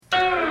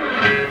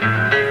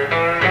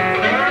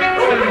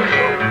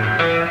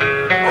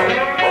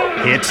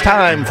It's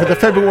time for the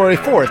February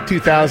 4th,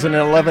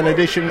 2011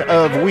 edition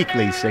of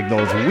Weekly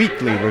Signals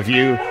Weekly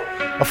Review,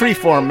 a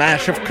free-form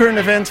mash of current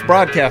events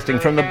broadcasting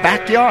from the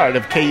backyard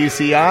of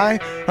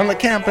KUCI on the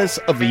campus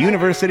of the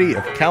University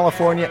of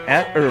California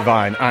at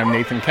Irvine. I'm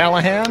Nathan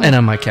Callahan. And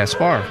I'm Mike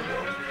Kaspar.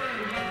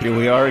 Here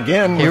we are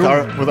again with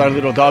our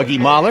little doggy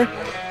Mahler.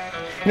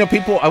 You know,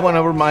 people, I want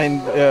to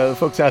remind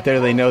folks out there,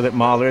 they know that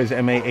Mahler is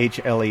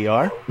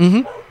M-A-H-L-E-R.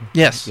 Mm-hmm.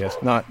 Yes. Yes,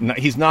 not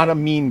he's not a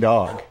mean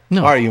dog.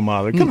 No. Are you,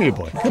 Mahler? Come here,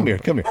 boy. Come here.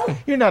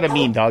 You're not a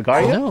mean dog,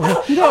 are you?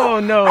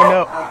 No.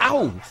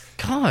 Ow.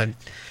 God.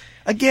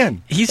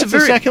 Again, He's that's the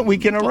second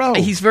week in a row.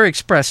 He's very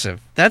expressive.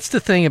 That's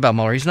the thing about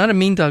Mahler. He's not a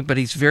mean dog, but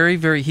he's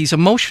he's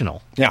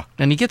emotional. Yeah.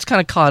 And he gets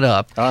kind of caught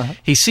up. Uh-huh.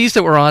 He sees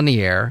that we're on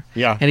the air.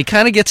 Yeah. And he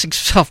kind of gets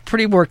himself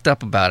pretty worked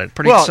up about it,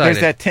 pretty excited. Well,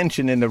 there's that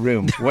tension in the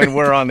room when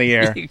we're on the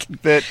air. You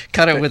can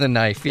cut it with a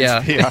knife,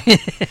 yeah.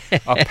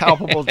 A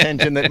palpable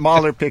tension that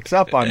Mahler picks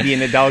up on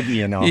being a doggy,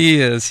 you know.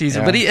 He is.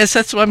 Yeah. But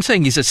that's what I'm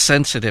saying. He's a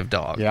sensitive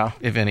dog, yeah.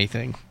 if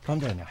anything. Calm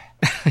down now.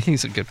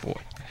 He's a good boy.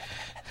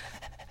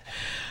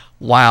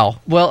 Wow.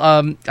 Well,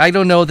 I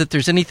don't know that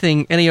there's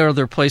any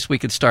other place we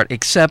could start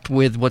except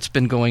with what's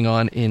been going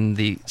on in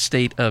the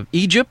state of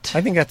Egypt.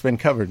 I think that's been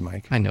covered,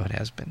 Mike. I know it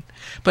has been.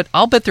 But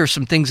I'll bet there's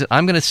some things that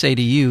I'm going to say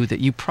to you that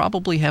you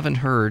probably haven't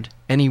heard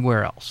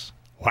anywhere else.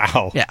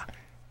 Wow. Yeah.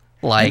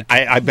 Like,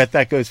 I bet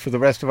that goes for the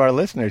rest of our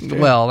listeners, too.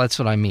 Well, that's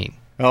what I mean.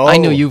 Oh. I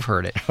know you've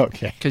heard it.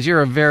 Okay. Because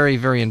you're a very,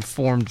 very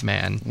informed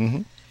man.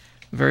 Mm-hmm.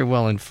 Very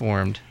well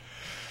informed.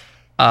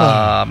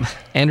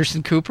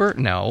 Anderson Cooper?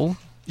 No.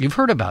 You've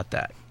heard about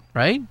that.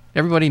 Right?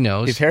 Everybody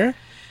knows. His hair?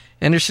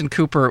 Anderson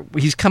Cooper,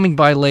 he's coming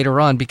by later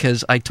on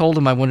because I told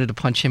him I wanted to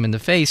punch him in the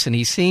face, and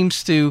he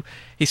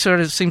sort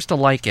of seems to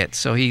like it.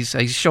 So he's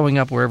showing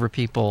up wherever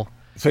people.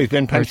 So he's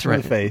been punched in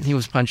the face. He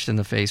was punched in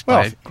the face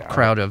by a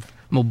crowd of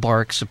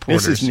Mubarak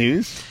supporters. This is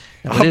news.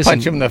 No, I'll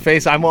punch him in the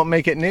face. I won't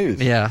make it news.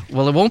 Yeah.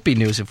 Well, it won't be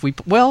news if we.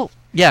 Well.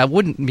 Yeah, it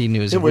wouldn't be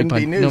news. It wouldn't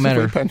be news no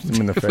matter, if we punched him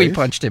in the face. If we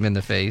punched him in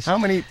the face. How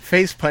many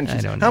face punches?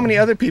 I don't know. How many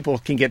other people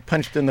can get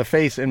punched in the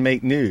face and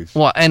make news?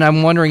 Well, and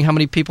I'm wondering how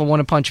many people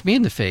want to punch me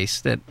in the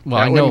face. That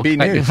I know. Wouldn't be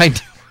news.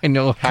 I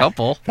know a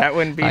couple. That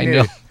wouldn't be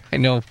news. I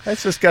know.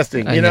 That's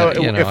disgusting.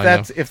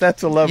 If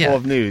that's a level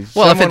of news,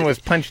 well, someone was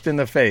punched in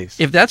the face.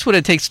 If that's what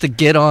it takes to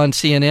get on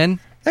CNN,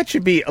 that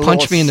should be a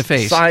punch me in the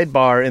face.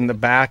 Sidebar in the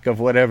back of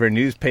whatever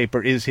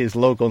newspaper is his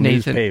local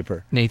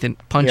newspaper. Nathan,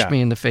 punch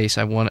me in the face.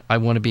 I want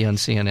to be on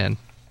CNN.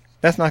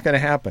 That's not going to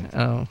happen.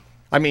 Oh.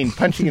 I mean,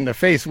 punching in the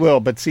face will,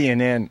 but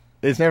CNN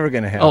is never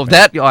going to happen.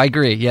 Oh, I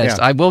agree. Yes,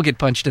 yeah. I will get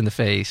punched in the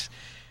face,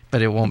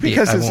 but it won't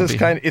because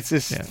it's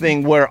this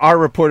thing where our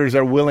reporters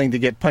are willing to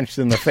get punched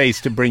in the face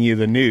to bring you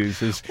the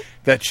news.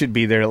 That should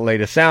be their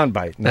latest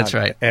soundbite. That's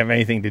right. Have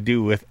anything to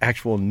do with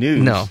actual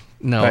news. No.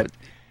 But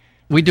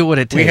we do what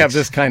it takes. We have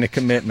this kind of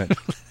commitment.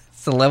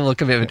 It's the level of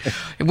commitment.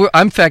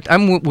 In fact,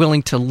 I'm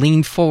willing to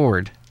lean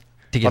forward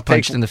to get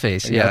punched in the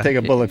face. Yeah, I'll take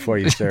a bullet for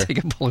you, sir.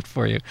 Take a bullet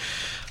for you.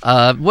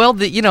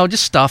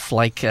 Just stuff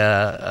like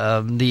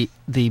the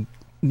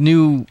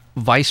new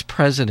vice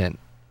president,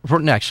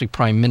 actually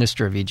prime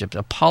minister of Egypt,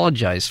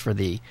 apologized for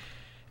the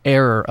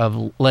error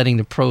of letting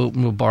the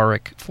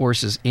pro-Mubarak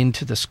forces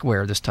into the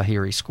square, this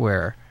Tahrir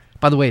Square.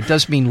 By the way, it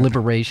does mean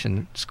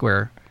Liberation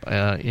Square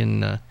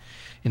in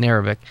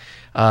Arabic.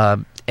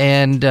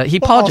 And he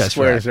apologized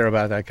all for that. Squares are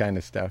about that kind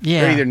of stuff.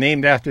 Yeah. They're either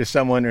named after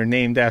someone or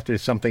named after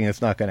something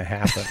that's not going to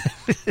happen.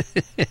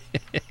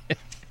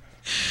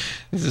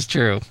 This is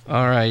true.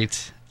 All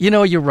right.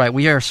 You're right.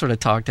 We are sort of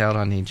talked out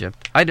on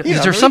Egypt.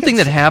 Is there something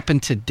that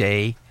happened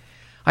today?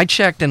 I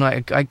checked and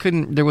I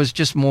couldn't. There was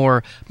just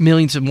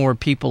millions of more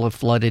people have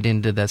flooded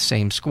into that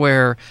same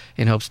square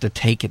in hopes to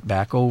take it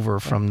back over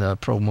from the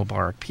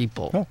pro-Mubarak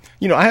people. Oh.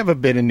 I have a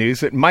bit of news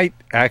that might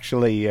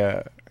actually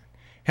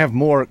have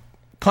more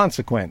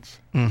consequence.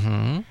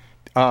 Mm-hmm.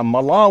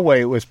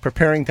 Malawi was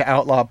preparing to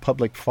outlaw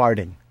public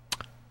farting.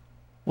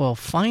 Well,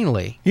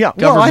 finally. Yeah,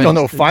 well, I don't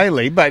know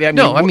finally, but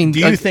do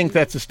you think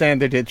that's a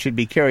standard that should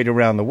be carried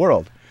around the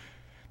world?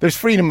 There's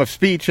freedom of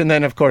speech, and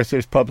then, of course,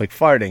 there's public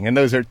farting, and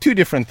those are two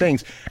different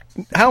things.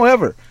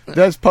 However,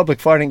 does public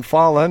farting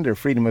fall under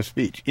freedom of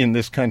speech in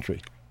this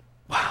country?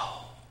 Wow.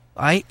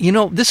 There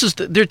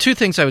are two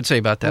things I would say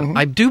about that. Mm-hmm.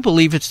 I do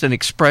believe it's an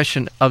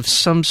expression of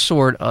some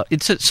sort.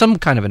 Some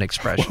kind of an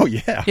expression. Oh,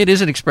 yeah. It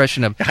is an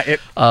expression of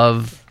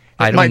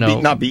I don't know. It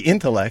might not be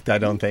intellect, I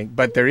don't think,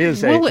 but there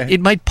is it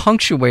might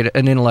punctuate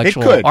an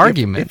intellectual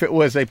argument. If it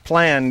was a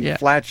planned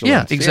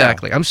flatulence. Yeah,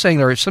 exactly. Yeah. I'm saying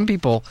there are some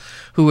people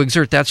who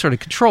exert that sort of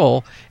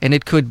control, and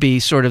it could be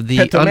sort of the...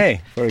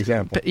 Petomé, for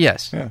example.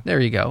 Yes,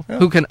 there you go. Yeah.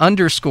 Who can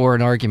underscore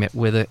an argument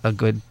with a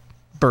good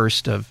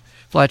burst of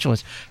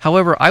flatulence.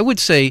 However, I would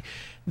say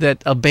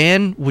that a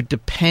ban would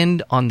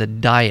depend on the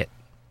diet,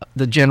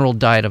 the general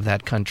diet of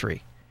that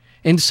country.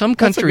 In some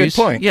countries... That's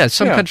a good point. Yeah,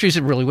 some countries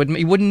it really wouldn't...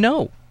 You wouldn't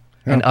know.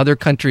 Yeah. In other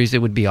countries, it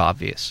would be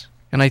obvious.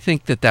 And I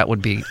think that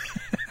would be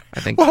I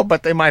think. Well,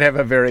 but they might have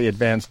a very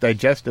advanced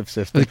digestive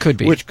system. It could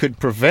be. Which could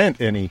prevent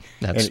any,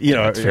 That's any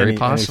very sort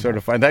possible.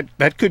 of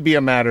that could be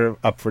a matter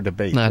up for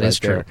debate. That right is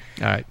true.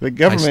 there. All right. The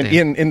government I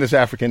stand. in this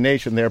African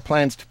nation, there are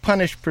plans to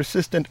punish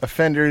persistent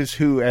offenders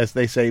who, as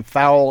they say,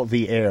 foul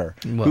the air.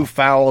 Well, who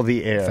foul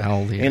the air.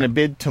 foul the In air. a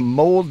bid to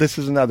mold, this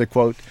is another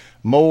quote,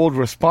 mold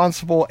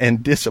responsible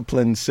and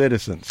disciplined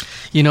citizens.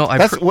 You know,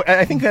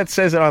 I think that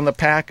says it on the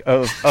pack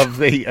of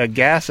the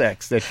Gas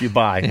X that you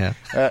buy.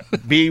 Yeah.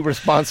 Be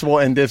responsible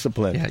and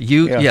disciplined.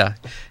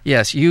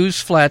 Yes,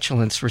 use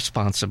flatulence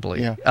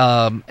responsibly.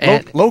 Yeah.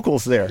 And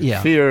Locals there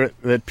Yeah. fear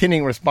that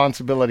pinning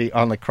responsibility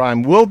on the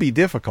crime will be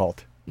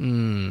difficult. As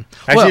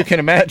Well, you can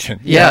imagine.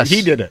 yes,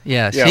 he did it.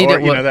 Yes, Yeah, he or,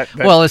 did. you know, that-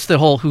 Well, it's the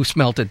whole "who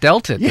smelt it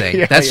dealt it" thing.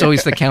 Yeah, That's yeah.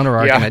 always the counter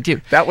argument. Yeah,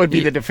 that would be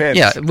the defense.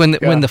 Yeah, when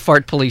the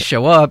fart police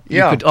show up,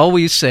 Yeah. you could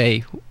always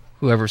say,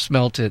 "Whoever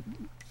smelt it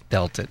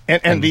dealt it."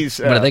 And these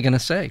what are they going to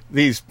say?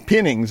 These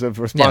pinnings of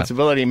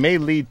responsibility may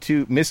lead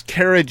to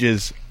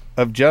miscarriages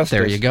of justice.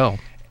 There you go.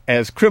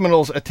 As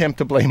criminals attempt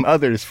to blame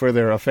others for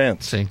their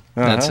offense. See,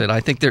 that's it. I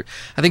think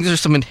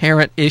there's some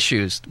inherent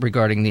issues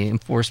regarding the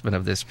enforcement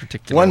of this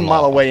particular One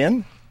law.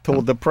 Malawayan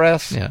told the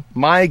press, Yeah.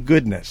 "My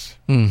goodness,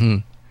 Mm-hmm.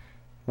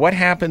 what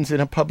happens in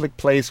a public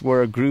place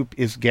where a group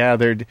is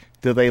gathered?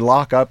 Do they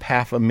lock up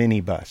half a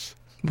minibus?"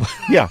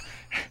 Yeah.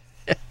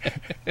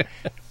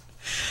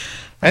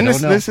 And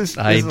this is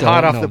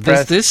hot off the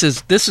press. This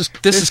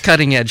is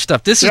cutting edge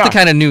stuff. This is Yeah. the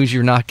kind of news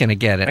you're not going to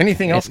get.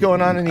 Anything else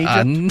going on in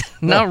Egypt?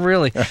 Not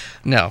really.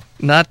 No,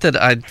 not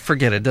that I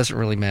forget. It doesn't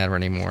really matter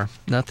anymore.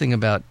 Nothing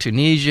about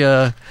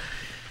Tunisia,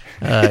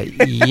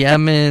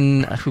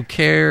 Yemen. Who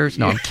cares?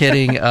 No, I'm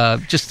kidding.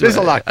 Just There's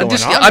a lot going on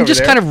I'm over just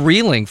there. kind of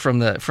reeling from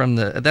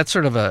the. That's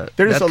sort of There's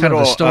that a kind of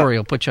little, a story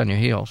will put you on your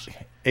heels.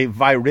 A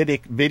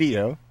viridic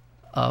video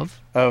Of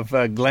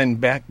Glenn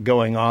Beck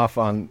going off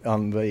on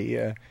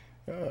the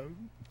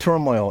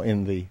turmoil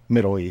in the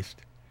Middle East.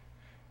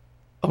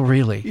 oh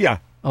really? Yeah.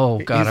 Oh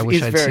God, I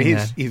wish I'd seen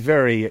that. He's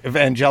very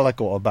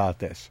evangelical about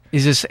this.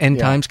 Is this end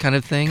times kind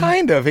of thing?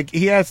 Kind of.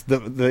 He has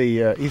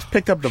he's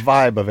picked up the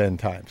vibe of end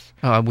times.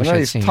 Oh, I wish know I'd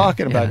he's seen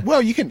talking it. about. Yeah.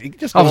 Well, you can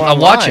just. I'll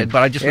watch online. it,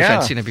 but I just wish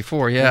I'd seen it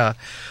before. Yeah.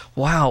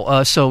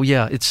 Wow. So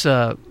yeah, it's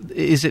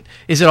is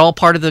it all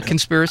part of the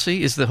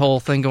conspiracy? Is the whole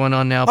thing going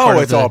on now? Oh,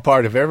 it's all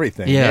part of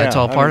everything. Yeah, it's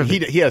all part of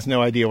it. He has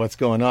no idea what's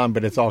going on,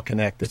 but it's all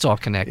connected. It's all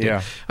connected.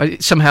 Yeah.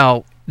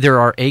 Somehow there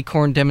are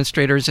Acorn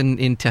demonstrators in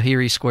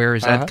Tahiri Square.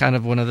 Is that kind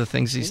of one of the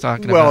things he's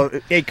talking about?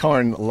 Well,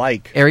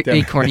 Acorn-like.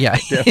 Acorn, yeah.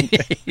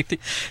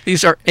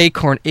 These are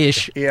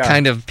Acorn-ish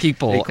kind of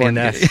people.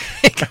 Acorn-esque.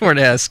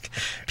 Acorn-esque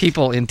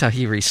people in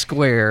Tahiri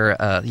Square.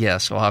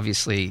 So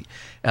obviously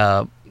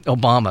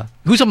Obama,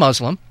 who's a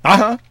Muslim.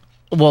 Uh-huh.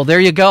 Well, there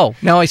you go.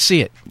 Now I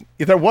see it.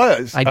 There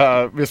was,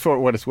 just for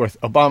what it's worth,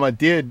 Obama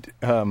did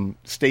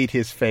state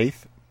his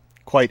faith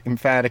quite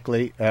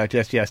emphatically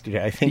just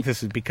yesterday. I think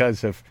this is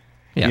because of,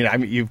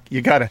 you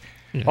got to,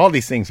 all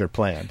these things are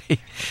planned.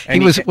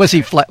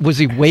 Was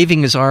he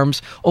waving his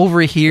arms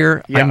over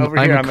here? Yeah,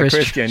 over here I'm a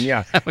Christian.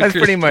 Yeah, that's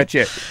pretty much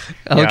it.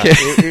 Okay,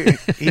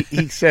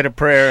 he said a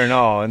prayer and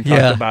all, and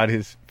talked about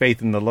his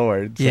faith in the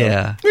Lord.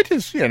 So, which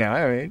is,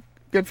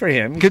 good for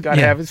him. He's got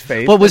to have his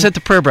faith. Well, was at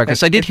the prayer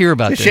breakfast. I did hear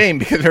about it's this. It's a shame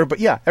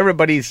because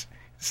everybody's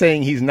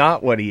saying he's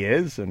not what he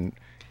is, and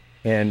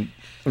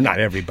not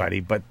everybody,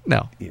 but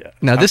no.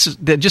 This is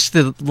just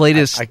the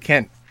latest. I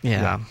can't.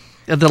 Yeah.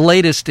 The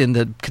latest in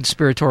the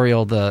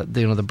conspiratorial, the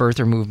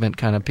birther movement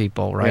kind of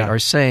people, right, are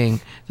saying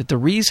that the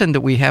reason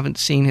that we haven't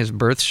seen his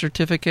birth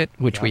certificate,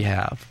 which we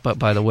have, but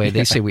by the way,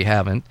 they say we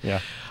haven't,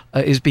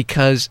 is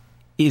because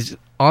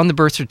on the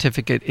birth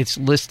certificate it's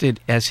listed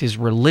as his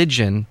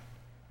religion,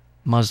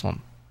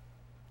 Muslim.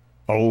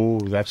 Oh,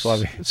 that's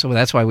why. So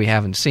that's why we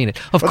haven't seen it.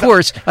 Of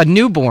course, a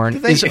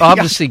newborn is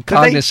obviously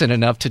cognizant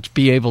enough to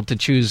be able to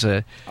choose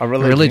a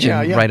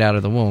religion right out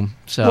of the womb.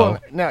 So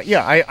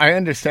I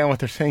understand what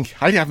they're saying.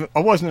 I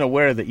wasn't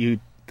aware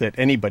that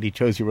anybody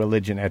chose your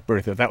religion at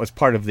birth. That was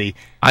part of the.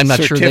 I'm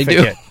not sure they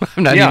do.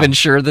 I'm not even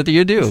sure that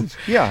you do.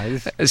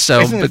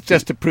 Isn't it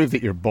just to prove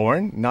that you're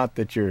born, not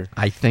that you're?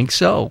 I think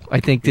so. I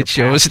think that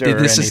shows that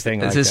this is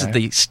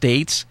the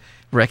state's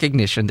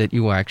recognition that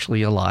you were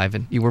actually alive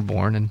and you were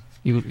born and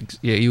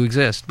you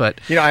exist.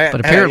 But I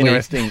apparently, had an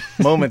interesting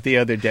moment the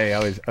other day. I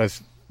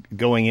was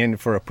going in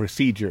for a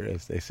procedure,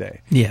 as they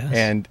say.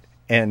 Yes.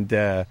 And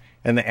they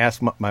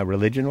asked what my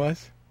religion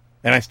was,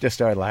 and I just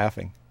started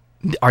laughing.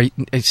 Are you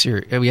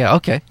serious? Yeah.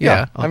 Okay.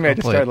 Yeah. I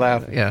just started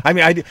laughing. Yeah.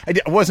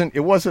 It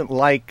wasn't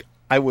like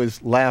I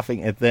was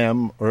laughing at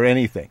them or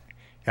anything.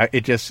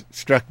 It just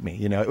struck me,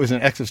 it was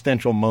an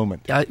existential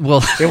moment. That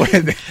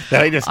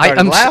I just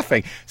started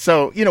laughing.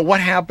 So,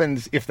 what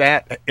happens if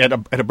that at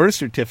a birth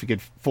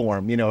certificate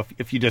form,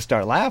 if you just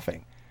start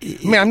laughing? I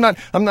mean,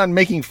 I'm not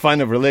making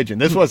fun of religion.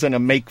 This wasn't a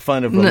make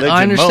fun of religion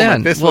I understand.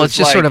 moment. This well, was it's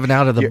just sort of an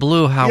out of the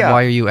blue.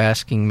 Why are you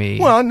asking me?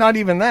 Well, not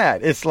even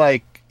that. It's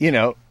like,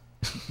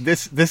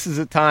 this is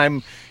a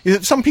time.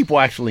 Some people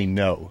actually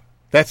know.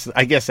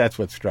 I guess that's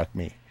what struck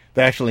me.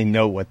 They actually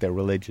know what their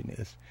religion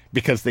is,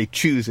 because they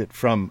choose it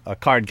from a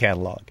card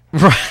catalog.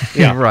 Right.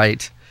 Yeah.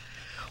 Right.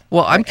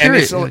 Well, I'm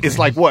curious. And it's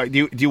like, what?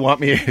 Do you want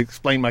me to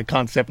explain my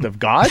concept of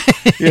God?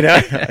 You know?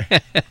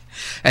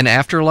 An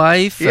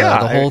afterlife,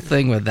 the whole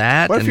thing with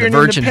that, what if and you're the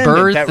virgin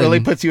birth. That really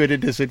puts you at a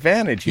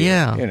disadvantage here,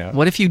 yeah. You know?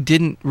 What if you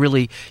didn't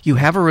really, you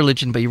have a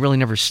religion, but you really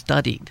never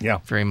studied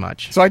very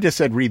much? So I just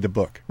said, read the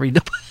book. Read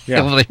the book.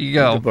 Yeah. Well, there you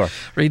go. Read the book.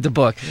 Read the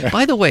book. Yeah.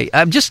 By the way,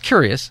 I'm just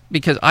curious,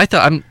 because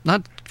I'm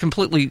not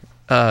completely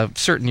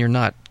certain you're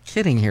not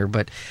kidding here,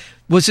 but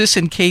was this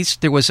in case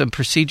there was a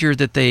procedure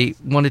that they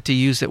wanted to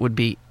use that would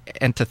be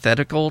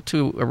antithetical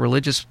to a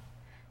religious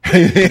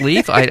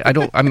belief?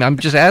 I'm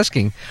just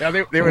asking. Now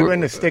they were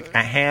going to stick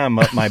a ham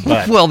up my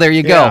butt. Well, there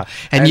you go.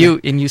 And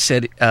you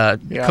said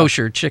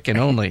kosher chicken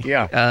only.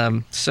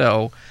 Yeah.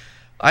 So,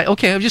 I'm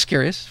just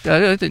curious.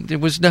 There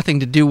was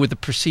nothing to do with the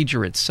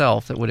procedure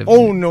itself that would have.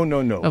 Oh, no.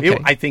 Okay.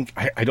 I think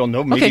I don't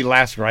know. Maybe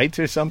last rites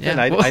or something.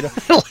 Yeah. I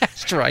don't.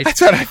 Last rites. That's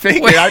what I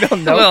figured. I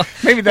don't know. Well,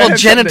 maybe that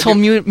genital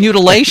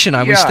mutilation.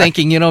 I was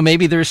thinking,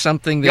 maybe there's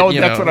somting that.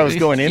 That's what I was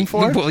going in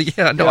for. Well,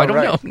 yeah. No, I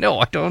don't know. No,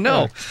 I don't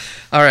know.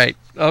 All right.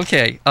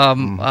 Okay.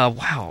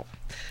 Wow.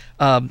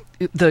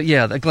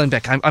 The Glenn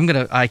Beck.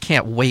 I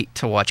can't wait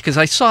to watch, because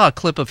I saw a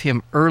clip of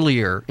him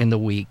earlier in the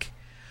week,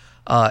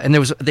 and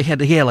he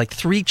had like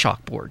 3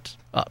 chalkboards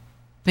up.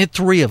 They had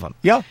 3 of them.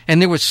 Yeah.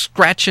 And there was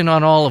scratching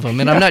on all of them,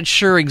 and I'm not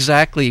sure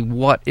exactly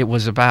what it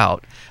was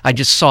about. I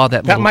just saw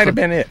that. That might have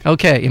been it.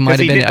 Okay, it might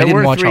have been it. I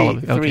didn't watch all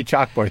of it. 3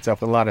 chalkboards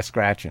up with a lot of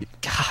scratching.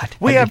 God.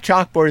 We have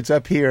chalkboards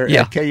up here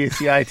at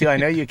KUCI too. I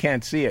know you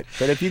can't see it,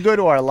 but if you go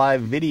to our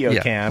live video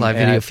cam, live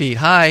video feed.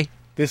 Hi.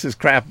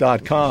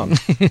 thisiscrap.com.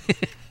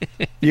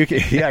 you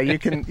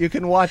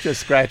can watch us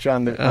scratch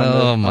on the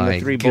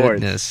 3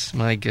 boards.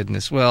 My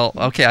goodness. Well,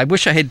 okay, I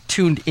wish I had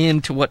tuned in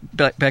to what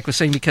Beck was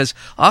saying, because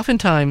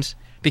oftentimes,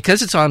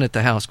 because it's on at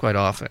the house quite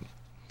often.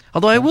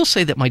 Although I will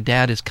say that my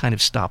dad has kind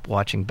of stopped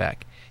watching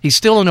Beck. He's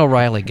still an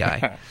O'Reilly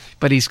guy,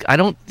 but he's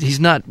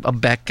not a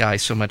Beck guy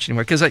so much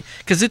anymore, because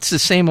it's the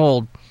same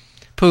old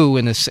poo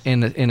in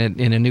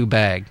a new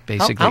bag,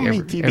 basically. How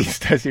many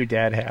TVs does your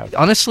dad have?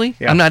 Honestly,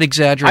 I'm not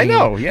exaggerating. I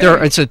know.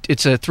 Yeah. It's a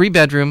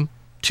 3-bedroom,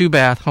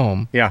 2-bath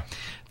home. Yeah.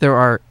 There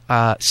are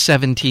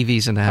 7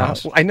 TVs in the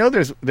house. I know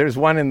there's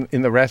one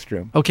in the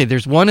restroom. Okay,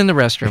 there's one in the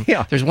restroom.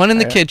 Yeah. There's one in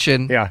the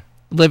kitchen. Yeah.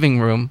 Living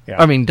room. Yeah.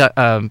 I mean,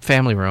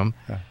 family room.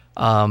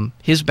 Yeah.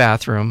 His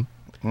bathroom.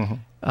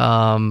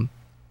 Mm-hmm.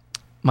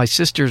 My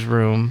sister's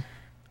room.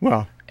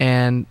 Well.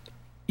 And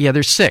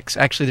there's 6.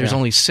 Actually, there's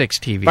only 6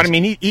 TVs. But I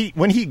mean, he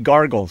when he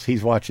gargles,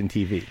 he's watching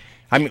TV.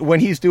 I mean, when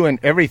he's doing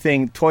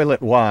everything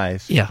toilet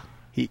wise. Yeah.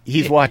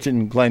 He's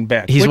watching Glenn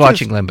Beck. He's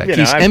watching Glenn Beck.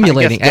 He's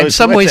emulating. In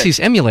some ways, he's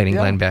emulating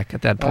Glenn Beck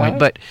at that point.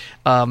 But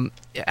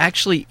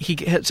actually,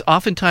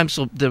 oftentimes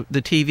the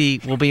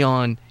TV will be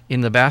on in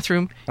the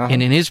bathroom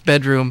and in his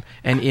bedroom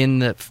and in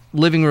the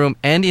living room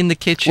and in the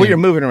kitchen. Well, you're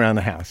moving around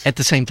the house at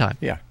the same time.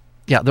 Yeah.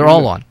 Yeah, they're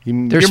all on.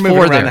 There's you're 4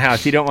 moving around the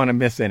house. You don't want to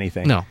miss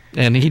anything. No,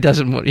 and he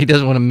doesn't want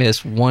to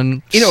miss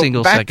one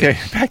single second.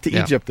 Back to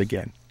Egypt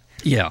again.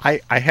 Yeah.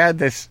 I had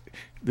this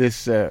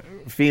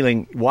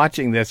feeling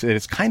watching this.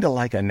 It's kind of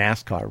like a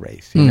NASCAR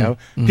race. You know,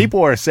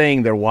 people are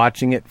saying they're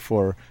watching it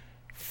for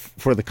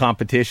the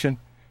competition,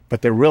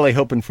 but they're really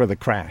hoping for the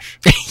crash.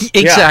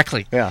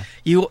 Exactly. Yeah.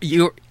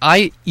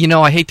 I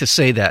hate to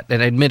say that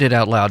and admit it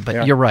out loud,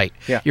 but you're right.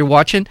 Yeah. You're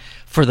watching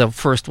for the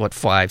first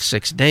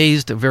 5-6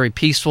 days. They're very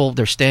peaceful.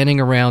 They're standing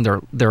around.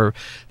 They're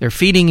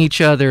feeding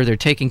each other. They're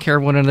taking care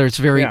of one another. It's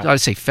very I'd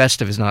say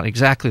festive is not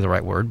exactly the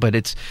right word, but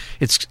it's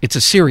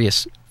a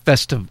serious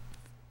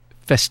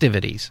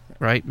festivities,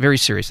 right? Very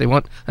serious. They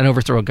want an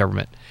overthrow of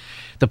government.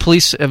 The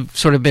police have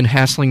sort of been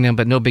hassling them,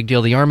 but no big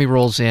deal. The Army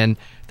rolls in.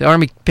 The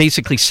Army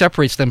basically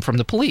separates them from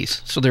the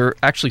police, so they're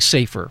actually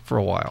safer for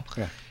a while.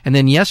 Yeah. And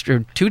then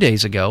 2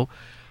 days ago,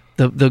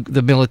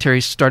 the military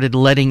started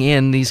letting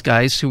in these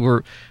guys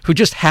who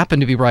just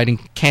happened to be riding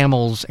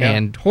camels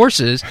and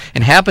horses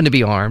and happened to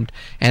be armed,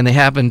 and they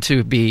happened to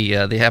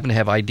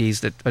have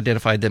IDs that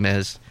identified them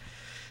as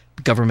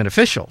government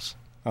officials.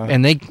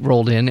 And they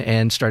rolled in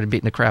and started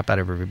beating the crap out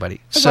of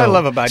everybody. That's what I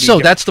love about Egypt. So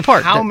that's the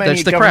part. How many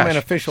that's the government crash.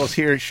 Officials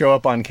here show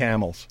up on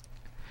camels?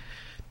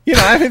 You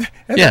know,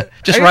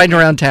 riding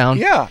around town.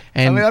 Yeah,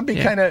 and that'd be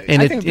kind of.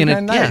 I think it'd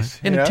be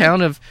nice. In a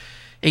town of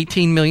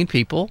 18 million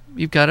people,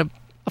 you've got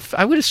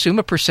I would assume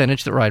a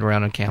percentage that ride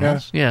around on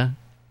camels. Yeah.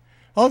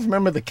 I always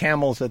remember the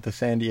camels at the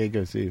San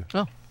Diego Zoo.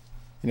 Oh.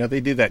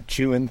 They do that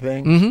chewing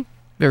thing. Mm-hmm.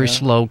 Very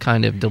slow,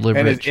 kind of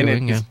deliberate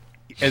chewing.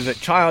 As a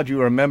child,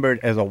 you remember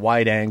it as a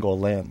wide-angle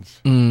lens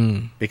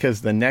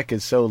because the neck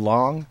is so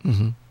long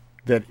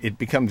that it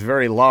becomes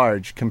very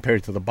large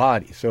compared to the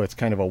body. So it's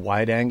kind of a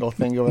wide-angle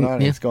thing going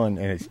on. Yeah. And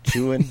it's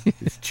chewing.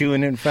 It's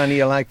chewing in front of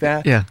you like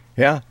that. Yeah.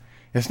 Yeah.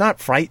 It's not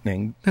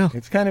frightening. No.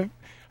 It's kind of.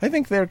 I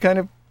think they're kind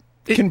of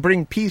can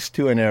bring peace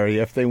to an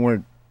area if they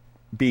weren't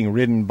being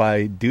ridden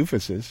by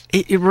doofuses.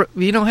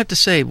 You don't have to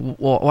say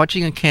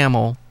watching a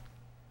camel.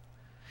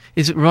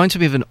 It reminds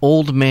me of an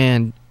old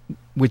man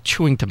with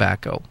chewing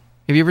tobacco.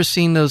 Have you ever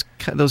seen those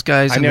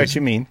guys? I know what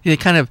you mean. They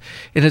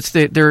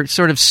they're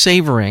sort of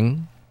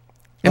savoring,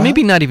 and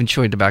maybe not even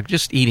chewing tobacco,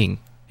 just eating.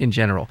 in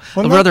general.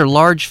 Well, A rather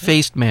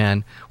large-faced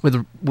man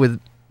with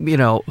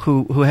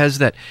who has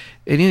that.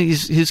 And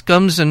his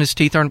gums and his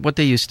teeth aren't what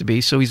they used to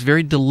be, so he's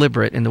very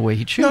deliberate in the way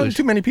he chews. Not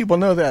too many people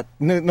know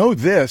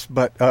this,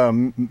 but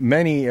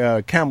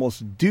many camels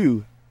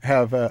do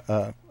have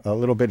a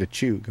little bit of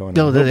chew going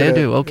on. Oh, they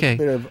do. Okay, a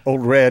bit of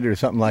Old Red or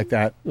something like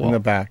that in the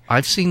back.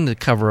 I've seen the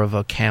cover of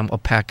a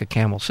pack of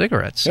Camel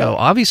cigarettes, so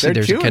obviously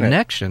there's a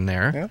connection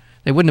there. Yeah.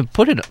 They wouldn't have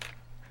put it.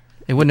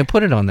 They wouldn't have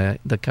put it on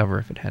the cover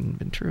if it hadn't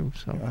been true.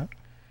 So,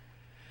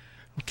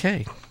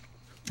 okay,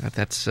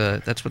 that's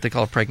what they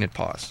call a pregnant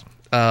pause.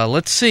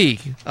 Let's see.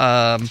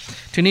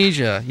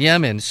 Tunisia,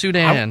 Yemen,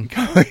 Sudan,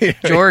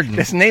 Jordan.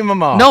 Just name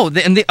them all. No,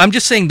 I'm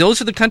just saying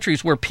those are the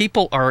countries where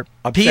people are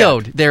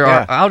PO'd. They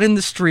are out in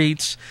the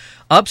streets,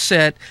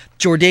 upset.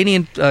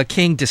 Jordanian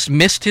king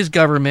dismissed his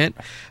government.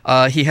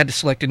 He had to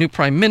select a new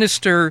prime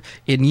minister.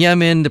 In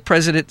Yemen, the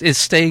president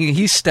is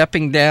he's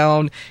stepping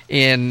down.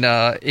 In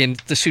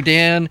the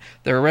Sudan,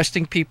 they're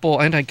arresting people,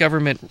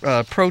 anti-government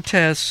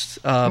protests.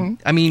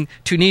 I mean,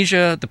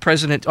 Tunisia, the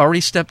president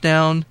already stepped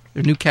down,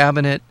 their new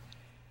cabinet.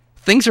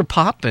 Things are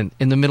popping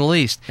in the Middle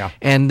East. Yeah.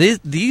 And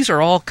these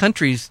are all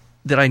countries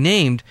that I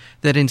named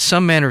that in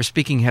some manner of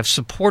speaking have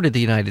supported the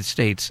United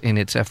States in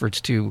its efforts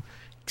to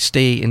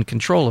stay in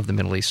control of the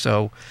Middle East.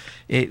 So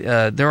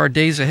there are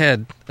days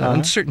ahead,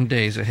 uncertain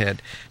days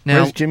ahead.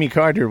 Now, where's Jimmy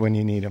Carter when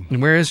you need him?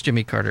 Where is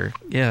Jimmy Carter?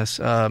 Yes.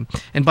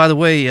 And by the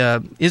way,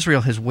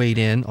 Israel has weighed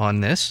in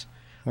on this.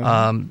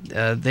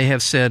 They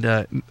have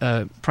said,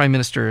 Prime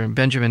Minister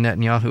Benjamin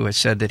Netanyahu has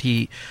said that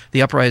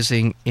the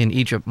uprising in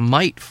Egypt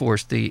might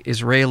force the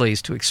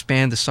Israelis to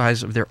expand the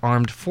size of their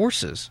armed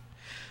forces.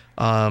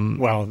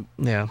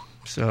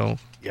 So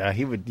yeah,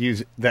 he would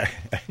use that.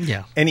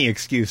 Yeah, any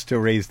excuse to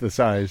raise the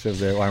size of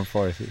their armed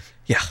forces.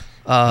 Yeah.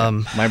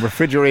 My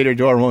refrigerator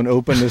door won't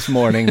open this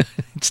morning.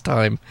 It's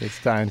time. It's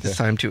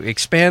time to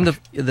expand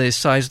the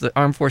size of the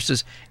armed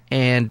forces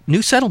and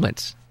new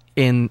settlements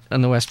on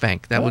the West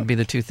Bank. That would be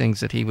the two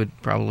things that he would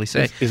probably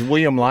say. Is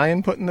William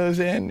Lyon putting those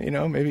in?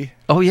 Maybe.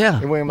 Oh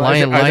yeah,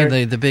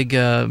 Lyon, the big.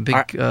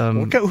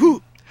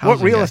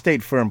 What real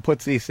estate firm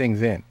puts these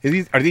things in?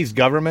 Are these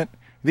government?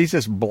 Are these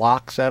just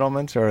block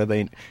settlements, or are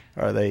they?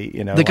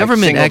 The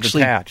government like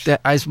actually,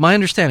 as my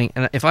understanding,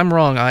 and if I'm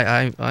wrong,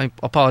 I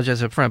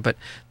apologize up front. But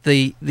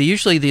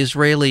usually the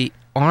Israeli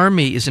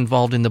army is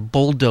involved in the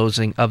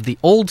bulldozing of the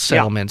old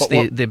settlements,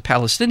 the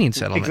Palestinian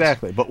settlements.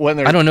 Exactly, but when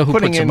they're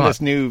putting in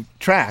this new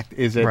tract,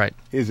 is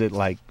it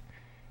like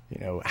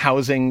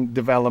housing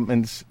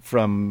developments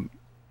from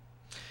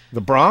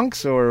the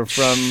Bronx or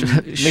from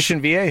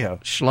Mission Viejo?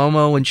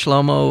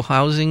 Shlomo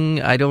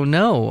housing. I don't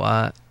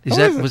know. Was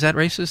that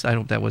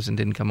racist?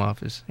 Didn't come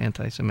off as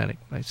anti-Semitic.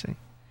 I say.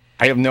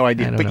 I have no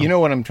idea, but know. You know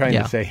what I'm trying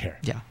to say here.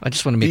 Yeah, I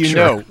just want to make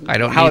sure. I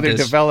don't how they're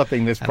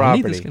developing this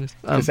property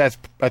because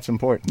that's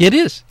important. It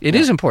is. It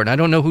is important. I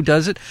don't know who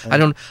does it. I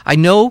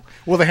know.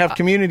 Well, they have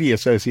community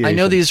associations. I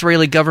know the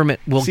Israeli government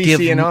will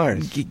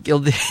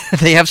CCNRs.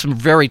 They have some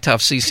very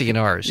tough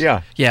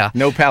CCNRs. Yeah.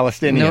 No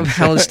Palestinians. No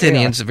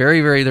Palestinians. Yeah.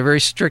 They're very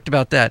strict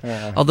about that.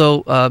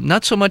 Although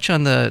not so much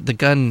on the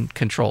gun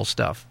control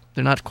stuff.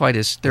 They're not quite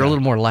as. They're a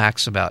little more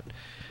lax about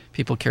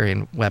people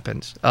carrying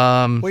weapons.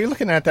 Well, you're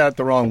looking at that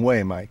the wrong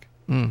way, Mike.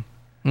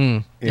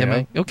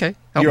 Yeah, okay.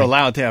 You're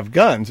allowed to have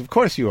guns. Of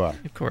course you are.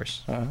 Of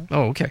course.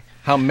 Oh, okay.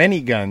 How many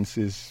guns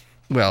is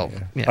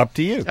up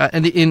to you.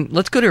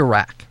 Let's go to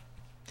Iraq.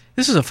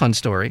 This is a fun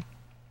story.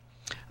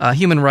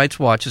 Human Rights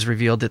Watch has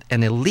revealed that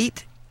an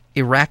elite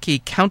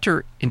Iraqi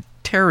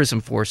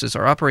counter-terrorism forces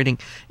are operating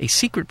a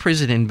secret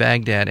prison in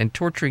Baghdad and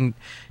torturing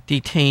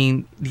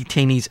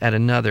detainees at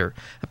another.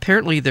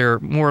 Apparently, they're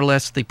more or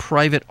less the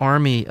private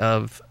army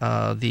of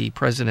the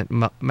President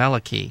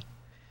Maliki.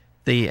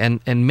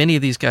 And many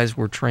of these guys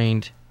were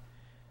trained,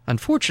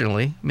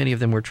 unfortunately, many of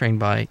them were trained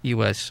by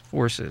U.S.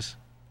 forces.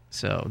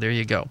 So there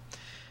you go.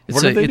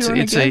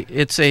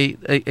 It's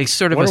a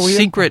sort of a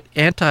secret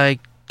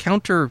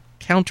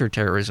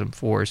counterterrorism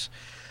force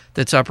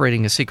that's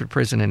operating a secret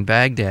prison in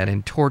Baghdad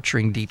and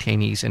torturing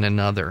detainees in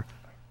another.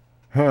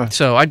 Huh.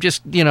 So I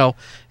just, it's one of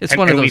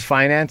those. Can we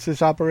finance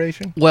this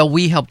operation? Well,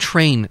 we help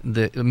train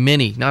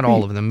not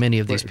all of them, many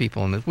of these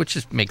people, which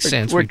just makes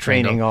sense. We're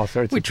training all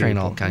sorts of people. We train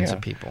all kinds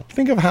of people.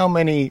 Think of how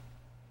many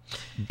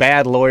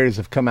bad lawyers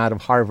have come out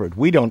of Harvard.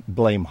 We don't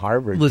blame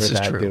Harvard for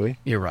that, do we?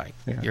 You're right.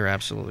 Yeah. You're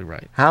absolutely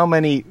right. How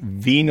many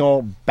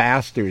venal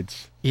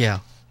bastards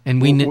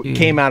and we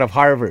came out of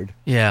Harvard.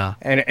 Yeah.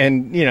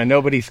 And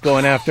nobody's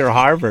going after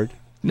Harvard.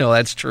 No,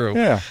 that's true.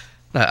 Yeah.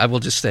 I will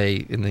just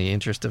say, in the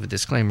interest of a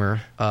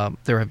disclaimer,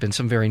 there have been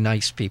some very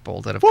nice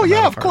people that have come out of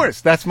Harvard. Of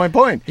course. That's my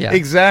point. Yeah.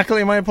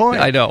 Exactly my point.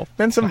 I know.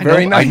 Been some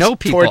very nice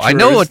people. I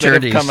know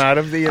attorneys that have come out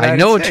of the United States. I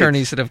know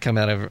attorneys that have come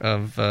out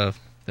of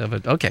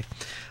it. Okay.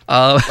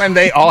 And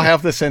they all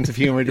have the sense of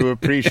humor to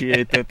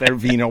appreciate that they're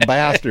venal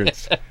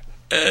bastards.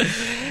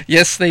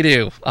 Yes, they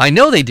do. I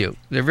know they do.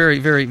 They're very,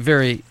 very,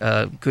 very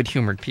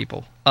good-humored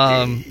people.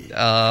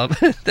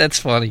 That's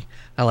funny.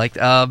 I like.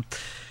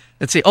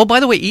 Let's see. Oh, by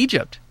the way,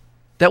 Egypt.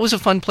 that was a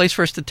fun place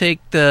for us to take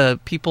the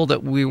people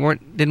that we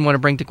didn't want to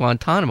bring to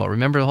Guantanamo.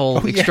 Remember the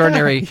whole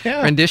extraordinary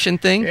rendition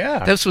thing?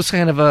 Yeah. This was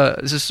kind of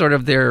this is sort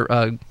of their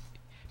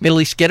Middle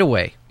East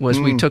getaway.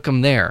 We took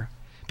them there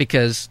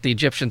because the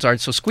Egyptians aren't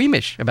so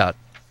squeamish about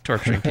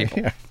torturing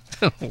people.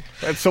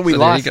 So we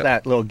lost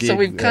that little gig. So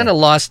we've kind of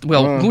lost.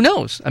 Well, who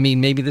knows? I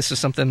mean, maybe this is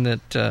something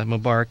that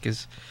Mubarak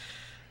is.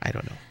 I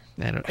don't know.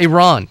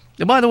 Iran.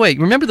 And by the way,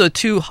 remember the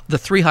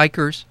three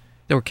hikers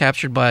that were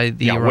captured by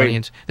the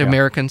Iranians? They're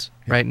Americans,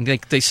 right? And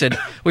they said,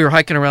 we were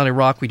hiking around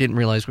Iraq. We didn't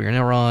realize we were in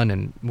Iran,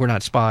 and we're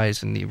not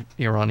spies. And the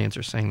Iranians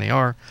are saying they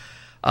are.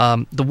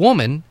 The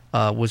woman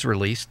was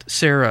released.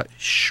 Sarah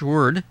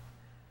Shourd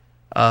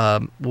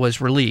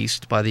was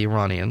released by the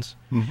Iranians,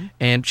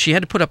 and she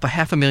had to put up a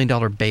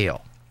 $500,000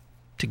 bail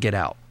to get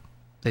out.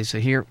 They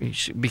say here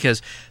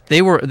because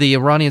the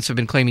Iranians have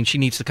been claiming she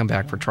needs to come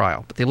back for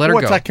trial, but they let her go.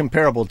 What's that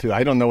comparable to?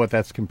 I don't know what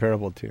that's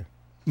comparable to.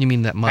 You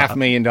mean that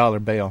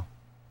 $500,000 bail?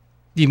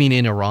 You mean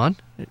in Iran?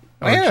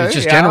 Or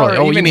just yeah, generally?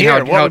 Or you mean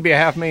here, how? What would be a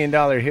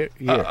 $500,000 here?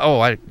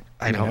 I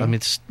don't. I mean,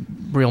 it's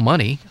real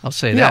money. I'll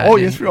say yeah, that. Oh,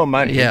 it's real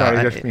money.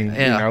 Yeah, just mean,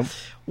 hit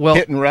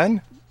and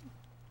run.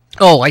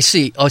 Oh, I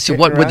see.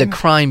 What would the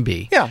crime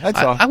be? Yeah, that's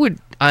all.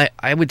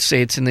 I would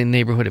say it's in the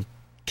neighborhood of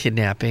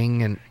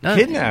kidnapping and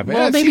kidnapping.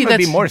 Well, maybe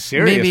that'd be more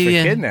serious for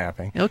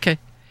kidnapping. Okay,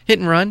 hit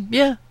and run.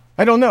 Yeah.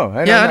 I don't know.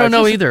 I don't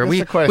know either.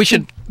 We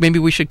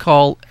should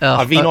call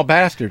a venal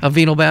bastard. A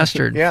venal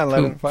bastard.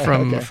 Yeah,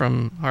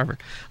 from Harvard.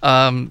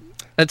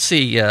 Let's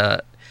see.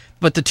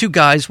 But the two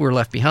guys were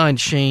left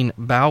behind, Shane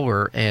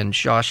Bauer and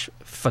Josh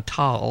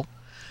Fatal,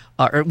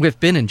 have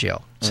been in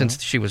jail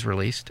since she was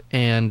released,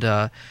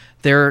 and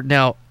they're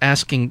now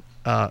asking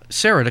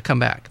Sarah to come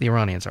back. The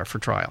Iranians are for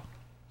trial,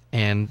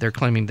 and they're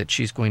claiming that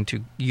she's going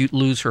to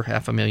lose her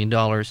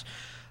 $500,000.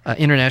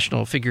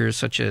 International figures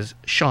such as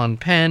Sean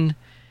Penn,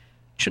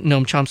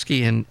 Noam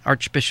Chomsky, and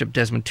Archbishop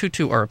Desmond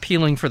Tutu are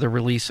appealing for the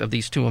release of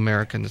these two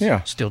Americans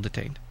still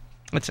detained.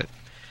 That's it.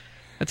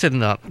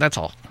 That's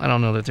all. I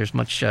don't know that there's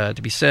much to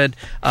be said.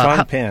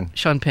 Sean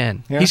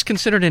Penn. Yeah. He's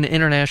considered an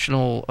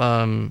international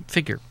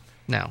figure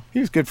now. He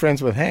was good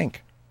friends with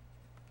Hank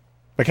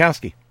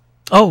Bukowski.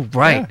 Oh,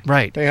 right.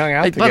 They hung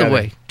out together. By the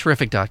way,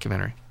 terrific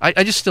documentary.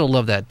 I just still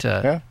love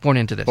that. Born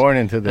Into This. Born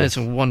Into This.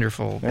 It's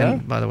wonderful. Yeah.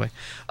 And, by the way,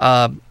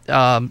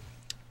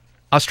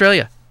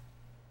 Australia.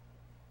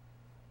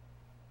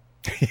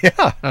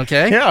 Yeah.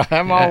 Okay. Yeah,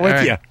 I'm all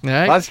with you. All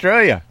right.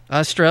 Australia.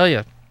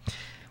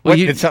 Well,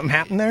 did something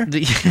happen there?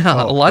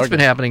 A lot's been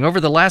happening.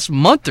 Over the last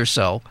month or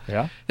so,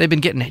 Yeah. they've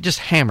been getting just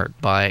hammered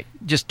by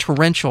just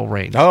torrential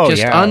rain.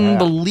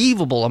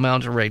 Unbelievable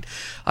amounts of rain.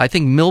 I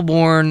think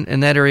Melbourne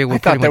and that area. I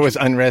thought there was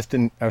unrest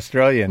in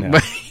Australia now.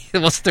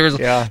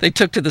 They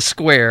took to the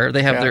square.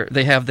 They have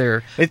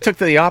their. They took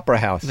to the Opera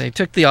House. They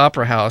took the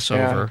Opera House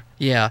over.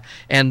 Yeah,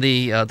 and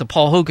the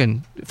Paul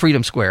Hogan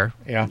Freedom Square.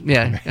 Yeah.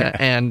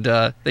 And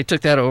they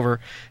took that over,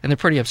 and they're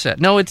pretty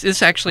upset. No,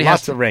 it's actually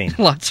lots of rain.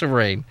 Lots of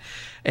rain.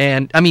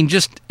 And I mean,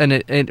 just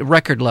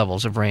record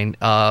levels of rain.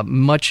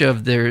 Much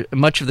of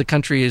the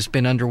country has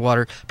been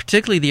underwater,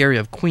 particularly the area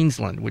of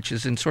Queensland, which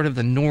is in sort of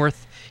the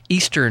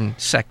northeastern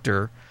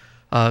sector,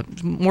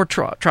 more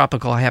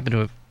tropical. I happen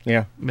to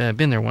have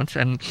been there once,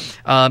 and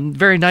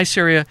very nice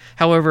area.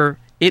 However,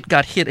 it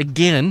got hit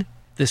again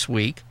this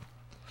week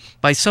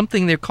by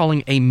something they're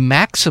calling a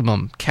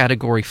maximum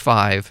Category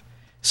 5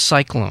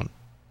 cyclone.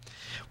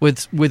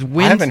 With winds,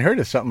 I haven't heard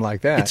of something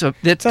like that.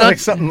 It's like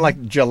something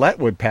like Gillette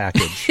would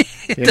package.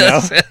 It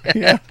does.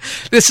 Yeah.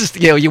 This is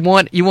you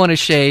want to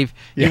shave.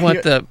 You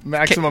want the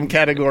maximum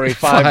Category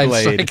 5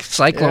 blade,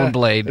 cyclone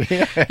blade.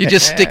 You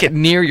just stick it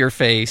near your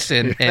face,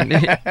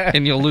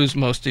 and you'll lose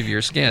most of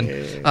your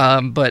skin.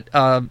 But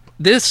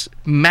this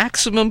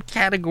maximum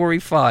Category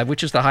 5,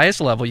 which is the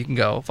highest level you can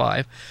go,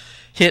 5,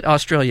 hit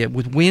Australia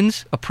with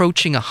winds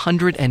approaching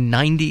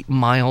 190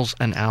 miles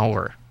an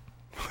hour.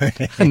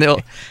 And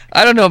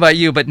I don't know about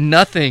you, but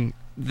nothing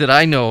that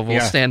I know of will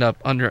stand up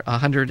under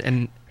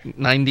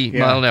 190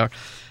 mile an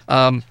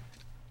hour.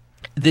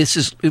 This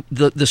is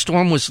the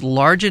storm was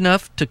large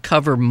enough to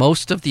cover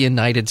most of the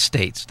United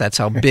States. That's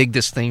how big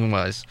this thing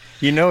was.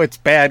 It's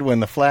bad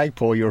when the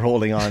flagpole you're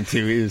holding on to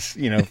is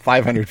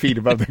 500 feet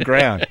above the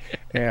ground.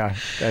 Yeah.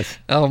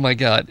 Oh my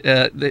God.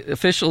 The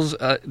officials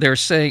they're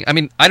saying. I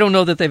mean, I don't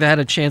know that they've had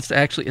a chance to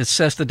actually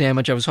assess the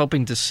damage. I was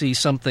hoping to see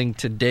something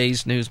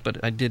today's news,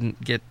 but I didn't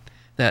get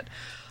that.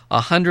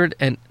 100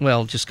 and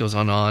it just goes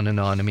on and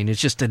on. I mean, it's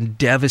just a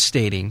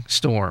devastating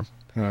storm.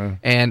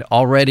 And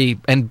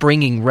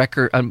bringing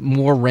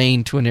more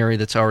rain to an area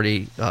that's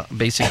already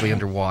basically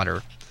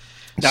underwater.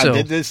 Now,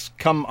 did this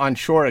come on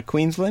shore at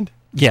Queensland?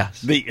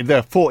 Yes.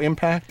 The full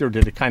impact, or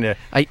did it kind of?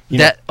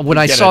 When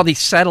I saw the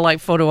satellite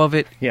photo of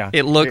it,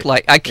 it looked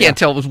like I can't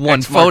tell it was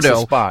one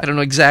photo. I don't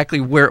know exactly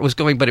where it was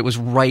going, but it was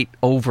right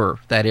over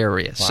that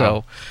area. Wow.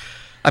 So,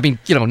 I mean,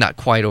 not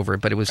quite over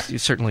it, but it was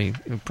certainly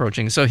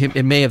approaching. So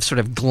it may have sort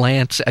of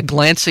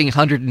glancing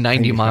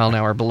 190 mile an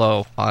hour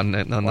below on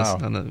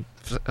the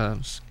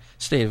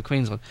state of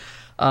Queensland.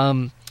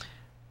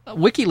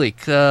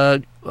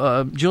 WikiLeaks.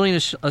 Julian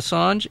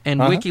Assange and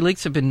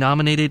WikiLeaks have been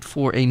nominated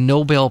for a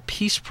Nobel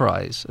Peace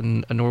Prize.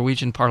 And a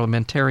Norwegian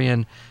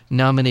parliamentarian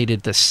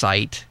nominated the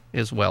site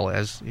as well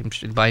as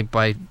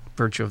by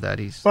virtue of that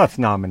he's Well, it's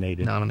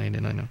nominated. I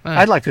know.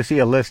 I'd like to see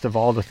a list of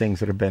all the things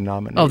that have been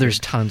nominated. Oh, there's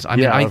tons. I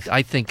mean,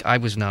 I think I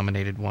was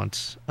nominated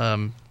once.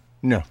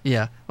 No.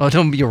 Yeah. Oh,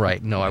 don't. You're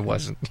right. No, I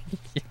wasn't.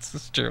 Yes,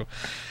 it's true.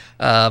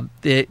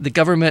 The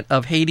government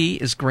of Haiti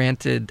is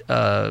granted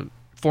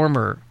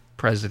former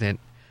President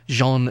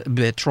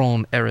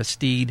Jean-Bertrand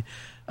Aristide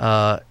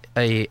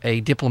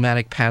a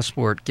diplomatic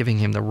passport giving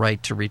him the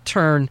right to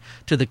return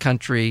to the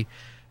country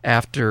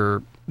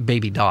after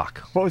Baby Doc.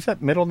 What was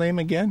that middle name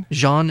again?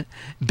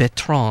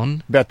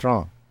 Jean-Bertrand.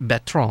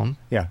 Bertrand.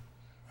 Yeah.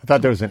 I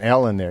thought there was an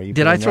L in there.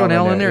 Did I throw an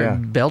L in there? Yeah.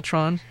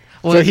 Beltran?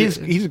 Well, So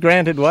he's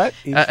granted what?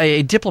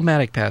 A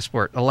diplomatic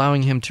passport,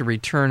 allowing him to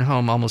return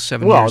home almost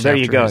 7 years Well, after there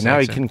you go. his Now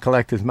he exit. can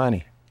collect his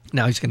money.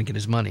 Now he's going to get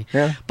his money.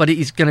 Yeah. But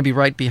he's going to be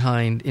right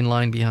in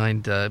line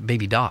behind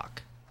Baby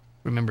Doc.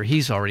 Remember,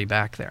 he's already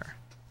back there.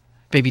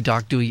 Baby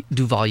Doc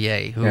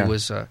Duvalier,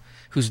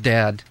 whose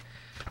dad,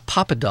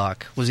 Papa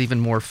Doc, was even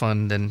more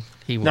fun than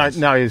he was.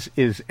 Now is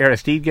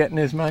Aristide getting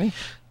his money?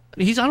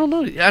 I don't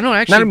know. I don't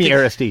actually. Not me,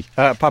 Aristide.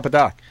 Papa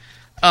Doc.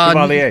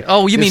 Duvalier.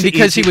 Oh, you mean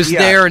because he was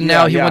there and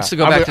now he wants to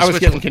go back to I was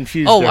Switzerland? getting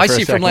confused. Oh, there I for a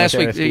see from second last with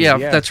week. Aristide. Yeah,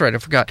 that's right. I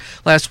forgot.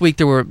 Last week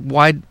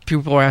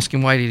people were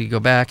asking why did he go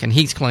back, and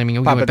he's claiming he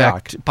went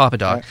back to Papa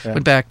Doc,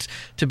 went back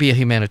to be a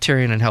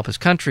humanitarian and help his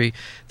country.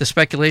 The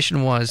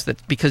speculation was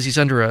that because he's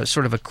under a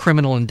sort of a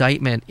criminal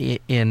indictment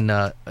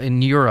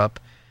in Europe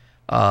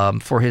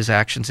for his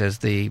actions as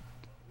the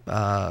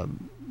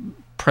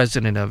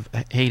president of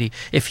Haiti,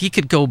 if he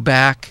could go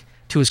back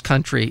to his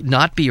country,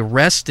 not be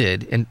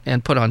arrested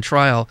and put on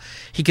trial,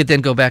 he could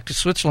then go back to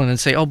Switzerland and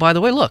say, oh, by the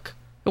way, look,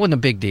 it wasn't a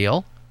big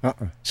deal.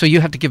 So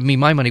you have to give me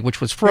my money, which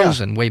was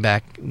frozen way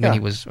back when he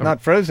was... not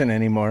frozen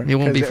anymore. It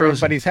won't be frozen.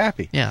 Everybody's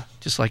happy. Yeah,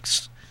 just like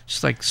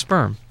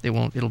sperm. They'll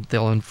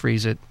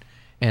unfreeze it,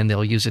 and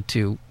they'll use it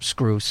to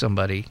screw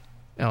somebody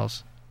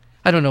else.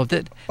 I don't know.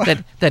 That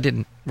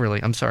didn't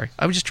really... I'm sorry.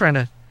 I was trying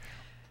to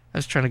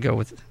go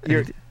with...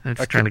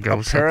 A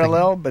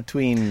parallel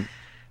between...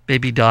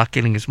 Baby Doc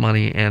getting his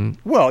money and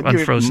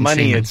unfrozen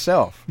money semen.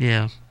 itself.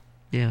 Yeah.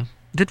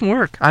 Didn't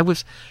work.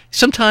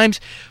 Sometimes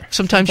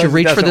you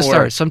reach for the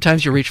stars.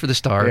 Sometimes you reach for the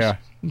stars. Yeah.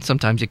 And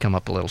sometimes you come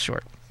up a little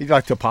short. You'd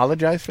like to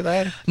apologize for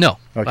that? No.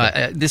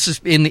 Okay. This is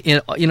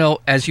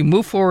as you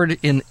move forward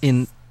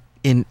in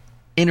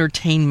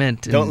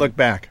entertainment. Don't look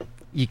back.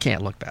 You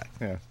can't look back.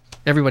 Yeah.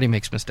 Everybody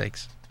makes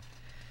mistakes.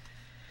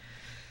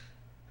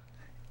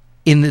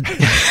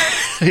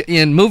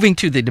 In moving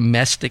to the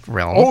domestic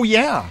realm. Oh,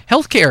 yeah.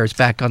 Healthcare is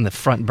back on the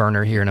front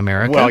burner here in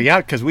America. Well, yeah,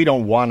 because we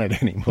don't want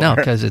it anymore. No,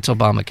 because it's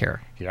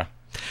Obamacare. Yeah.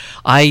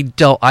 I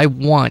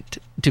want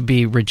to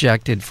be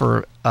rejected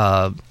for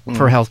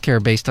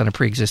healthcare based on a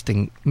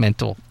pre-existing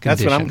mental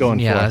condition. That's what I'm going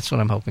for. Yeah, that's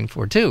what I'm hoping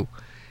for too.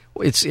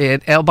 By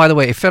the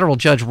way, a federal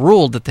judge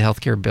ruled that the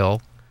healthcare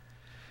bill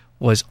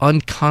was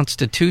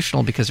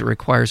unconstitutional because it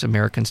requires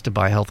Americans to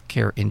buy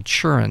healthcare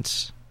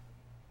insurance.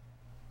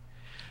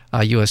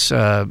 U.S.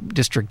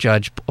 District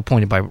Judge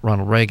appointed by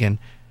Ronald Reagan,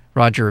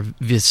 Roger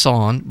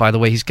Visson, by the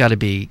way, he's got to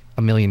be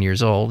a million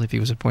years old if he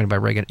was appointed by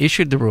Reagan,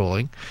 issued the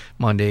ruling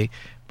Monday,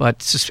 but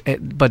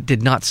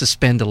did not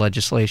suspend the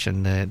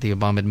legislation. The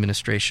Obama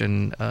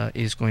administration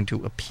is going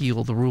to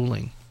appeal the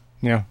ruling.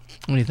 Yeah.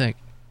 What do you think?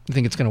 You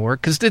think it's going to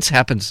work? Because this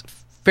happens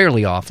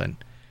fairly often.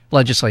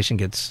 Legislation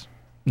gets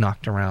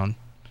knocked around.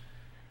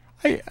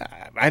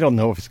 I don't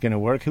know if it's going to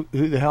work. Who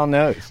the hell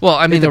knows? Well,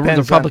 I mean, the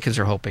Republicans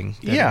are hoping.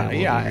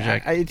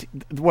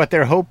 What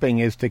they're hoping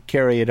is to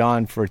carry it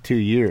on for 2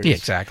 years. Yeah,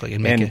 exactly.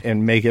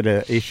 And make it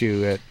an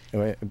issue at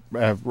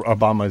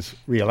Obama's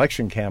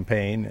re-election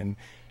campaign.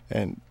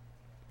 And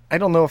I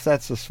don't know if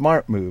that's a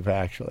smart move,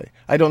 actually.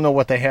 I don't know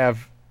what they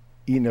have,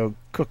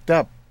 cooked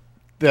up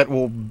that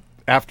will,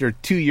 after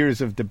 2 years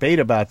of debate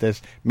about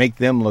this, make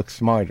them look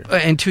smarter.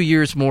 And 2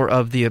 years more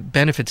of the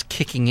benefits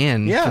kicking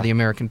in for the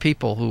American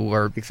people who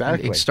are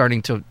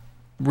starting to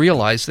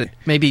realize that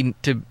maybe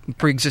to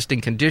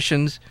pre-existing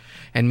conditions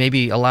and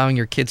maybe allowing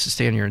your kids to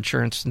stay on your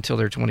insurance until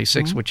they're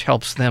 26, which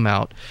helps them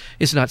out,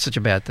 is not such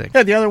a bad thing.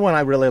 Yeah, the other one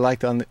I really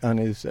liked on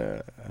his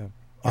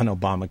on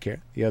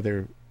Obamacare, the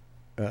other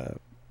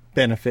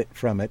benefit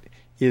from it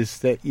is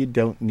that you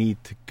don't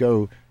need to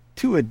go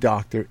to a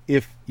doctor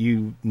if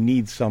you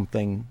need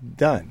something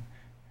done.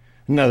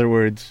 In other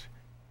words,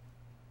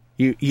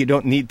 you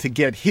don't need to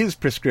get his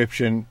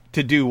prescription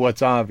to do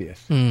what's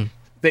obvious.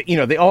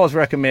 They always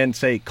recommend,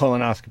 say,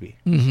 colonoscopy.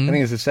 I think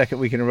it's the second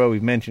week in a row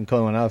we've mentioned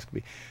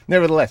colonoscopy.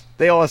 Nevertheless,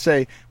 they always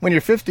say, when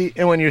you're 50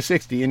 and when you're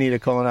 60, you need a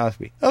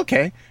colonoscopy.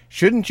 Okay,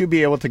 shouldn't you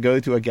be able to go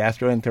to a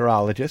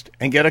gastroenterologist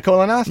and get a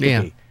colonoscopy?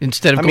 Yeah,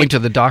 instead of going to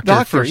the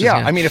doctor first. Yeah,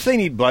 I mean, if they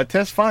need blood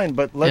tests, fine,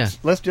 but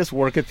let's just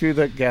work it through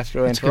the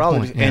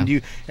gastroenterologist.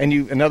 And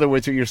you, in other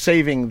words, you're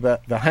saving the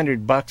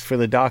 $100 for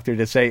the doctor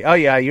to say, oh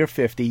yeah, you're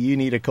 50, you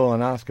need a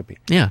colonoscopy.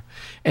 Yeah,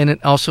 and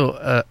it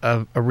also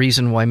a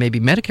reason why maybe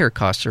Medicare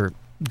costs are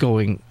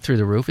going through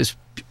the roof is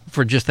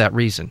for just that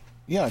reason.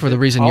 Yeah, for the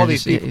reason all you're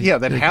these just, people,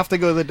 that have to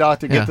go to the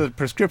doctor get the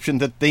prescription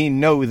that they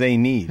know they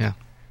need.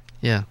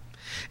 Yeah,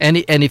 and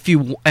if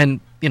you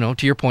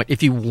to your point,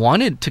 if you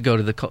wanted to go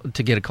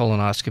to get a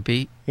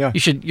colonoscopy, you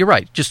should. You're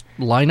right. Just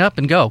line up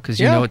and go because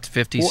you know it's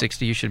 50,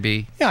 60. You should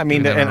be. Yeah, I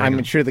mean, and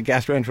I'm sure the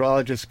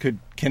gastroenterologist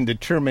can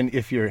determine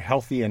if you're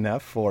healthy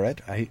enough for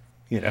it.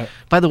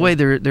 By the way,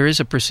 there is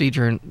a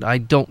procedure, and I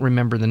don't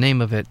remember the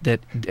name of it,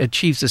 that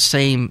achieves the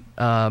same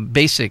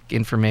basic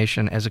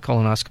information as a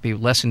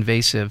colonoscopy, less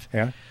invasive.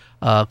 Yeah.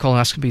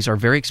 Colonoscopies are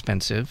very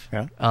expensive,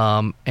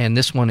 and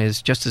this one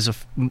is just as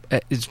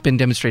it's been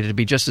demonstrated to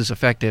be just as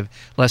effective,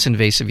 less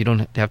invasive. You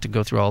don't have to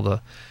go through all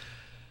the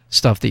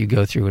stuff that you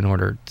go through in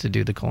order to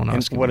do the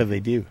colonoscopy. And what do they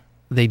do?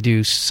 They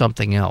do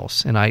something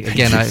else, and they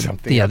do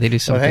something else. They do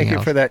something else. Thank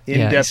you for that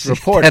in-depth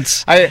report.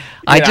 I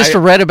just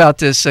read about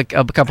this a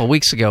couple of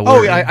weeks ago.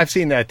 I've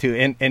seen that too,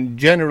 and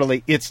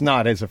generally it's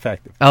not as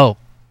effective. Oh,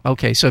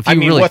 okay. So if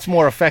you what's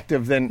more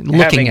effective than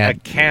having a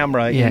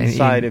camera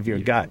inside of your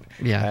gut?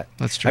 Yeah,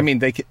 that's true. I mean,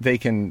 they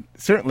can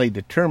certainly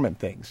determine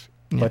things,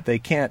 but they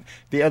can't.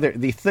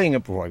 The thing you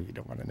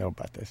don't want to know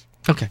about this.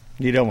 Okay.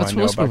 You don't want to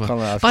know about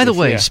colonoscopies. By the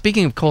way,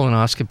 speaking of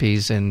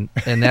colonoscopies and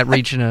that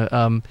region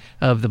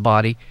of the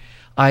body,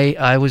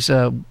 I was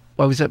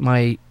at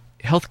my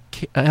health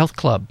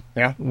club.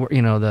 Yeah.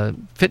 The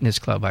fitness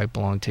club I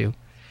belong to,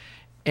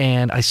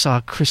 and I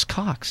saw Chris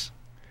Cox.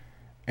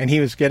 And he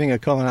was getting a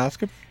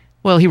colonoscopy?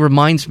 Well, he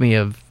reminds me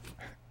of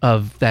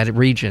that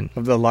region.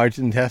 Of the large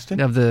intestine?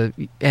 Of the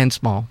and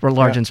small, or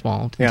large and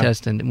small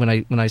intestine.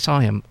 When I saw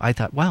him, I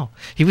thought, wow,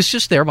 he was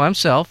just there by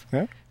himself.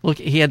 Yeah. Look,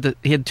 he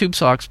had tube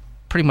socks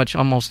pretty much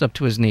almost up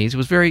to his knees. He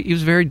was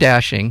very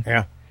dashing.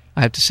 Yeah.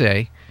 I have to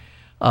say.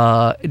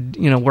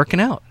 Working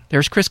out.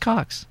 There's Chris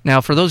Cox.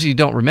 Now, for those of you who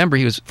don't remember,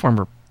 he was a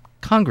former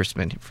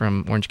congressman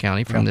from Orange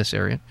County, from this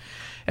area,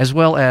 as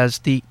well as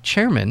the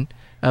chairman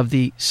of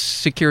the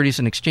Securities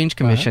and Exchange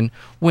Commission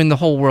when the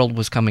whole world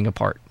was coming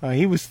apart.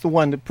 He was the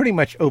one that pretty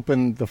much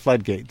opened the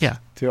floodgates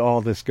to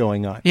all this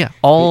going on. Yeah,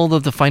 all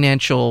of the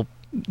financial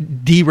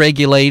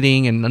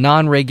deregulating and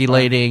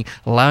non-regulating,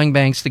 allowing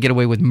banks to get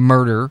away with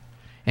murder,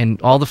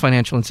 and all the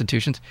financial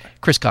institutions.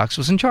 Chris Cox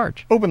was in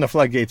charge. Open the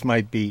floodgates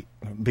might be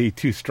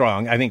too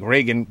strong. I think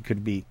Reagan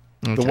could be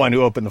the one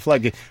who opened the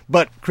floodgates.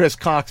 But Chris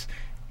Cox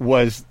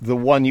was the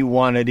one you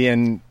wanted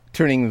in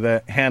turning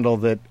the handle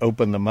that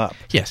opened them up.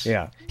 Yes.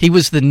 Yeah. He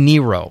was the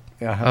Nero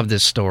of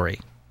this story.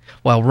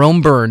 While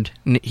Rome burned,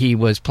 he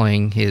was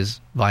playing his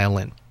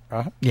violin.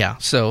 Yeah.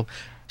 So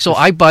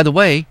by the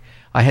way,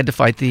 I had to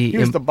fight the... He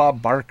was the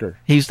Bob Barker.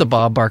 He's the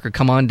Bob Barker.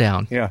 Come on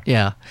down. Yeah.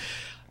 Yeah.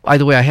 By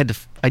the way,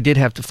 I did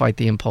have to fight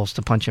the impulse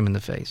to punch him in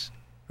the face.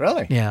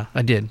 Really? Yeah,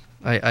 I did.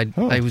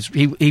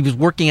 He was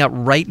working out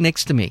right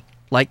next to me,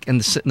 like in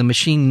the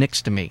machine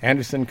next to me.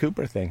 Anderson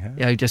Cooper thing, huh?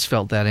 Yeah, I just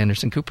felt that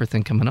Anderson Cooper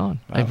thing coming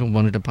on. Oh. I even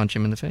wanted to punch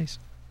him in the face,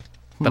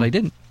 but I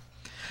didn't.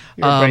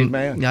 You're a brave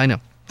man. Yeah, I know.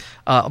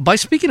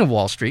 Speaking of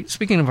Wall Street,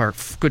 speaking of our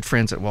good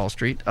friends at Wall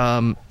Street,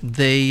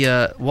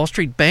 Wall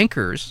Street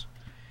bankers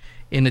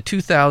in the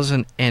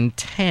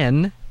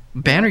 2010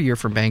 banner year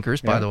for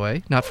bankers, by the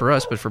way, not for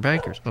us, but for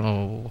bankers.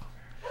 Oh.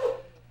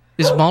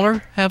 Does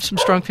Mueller have some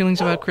strong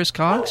feelings about Chris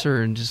Cox,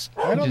 or just?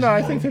 I don't know.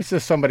 I think there's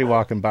just somebody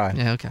walking by.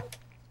 Yeah. Okay.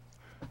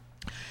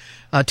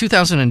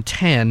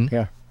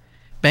 2010.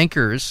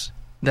 Bankers,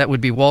 that would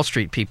be Wall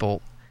Street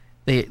people.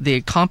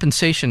 The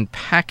compensation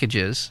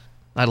packages.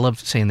 I love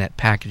saying that,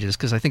 packages,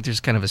 because I think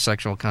there's kind of a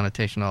sexual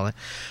connotation to all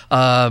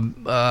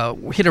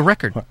that. Hit a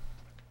record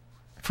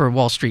for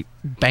Wall Street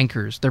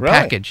bankers. Their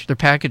package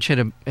hit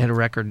a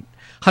record,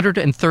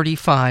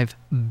 $135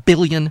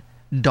 billion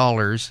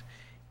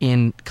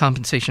in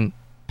compensation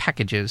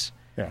packages.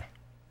 Yeah,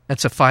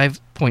 that's a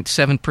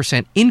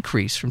 5.7%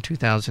 increase from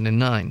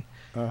 2009.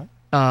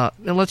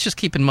 And let's just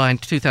keep in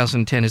mind,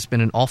 2010 has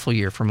been an awful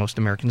year for most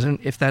Americans, and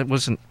if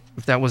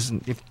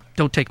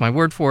don't take my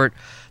word for it,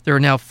 there are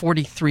now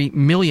 43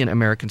 million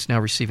Americans now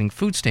receiving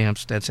food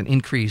stamps. That's an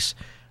increase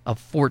of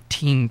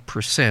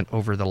 14%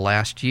 over the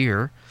last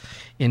year.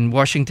 In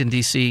Washington,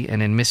 D.C.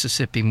 and in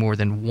Mississippi, more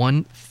than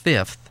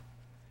 1/5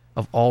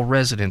 of all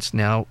residents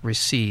now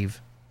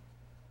receive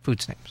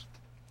food stamps.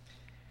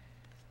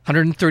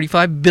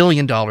 $135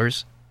 billion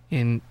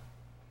in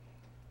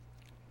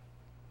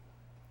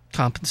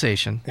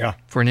compensation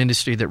for an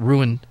industry that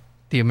ruined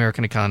the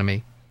American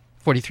economy.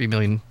 43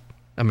 million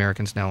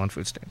Americans now on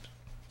food stamps.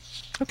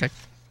 Okay.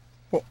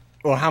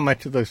 Well, how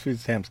much do those food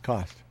stamps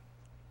cost?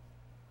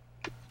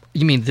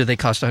 You mean, do they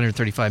cost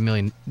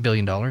 $135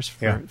 billion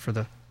for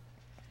the...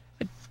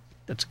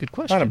 That's a good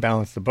question. Trying to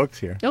balance the books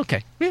here.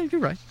 Okay. Yeah, you're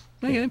right.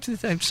 Yeah.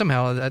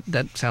 Somehow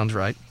that sounds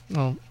right.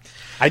 Well,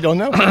 I don't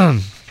know.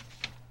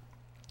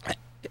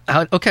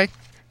 Okay.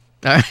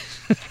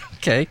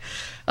 Okay.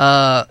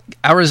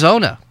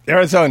 Arizona.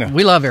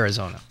 We love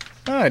Arizona.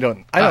 Oh, I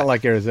don't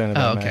like Arizona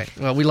that okay. much.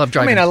 Well, we love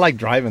driving. I like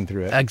driving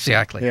through it.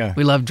 Exactly. Yeah.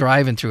 We love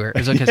driving through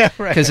Arizona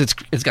because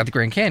it's got the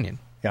Grand Canyon.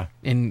 Yeah.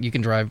 And you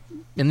can drive,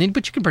 but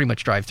you can pretty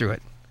much drive through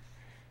it.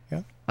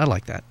 Yeah. I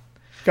like that.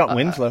 It's got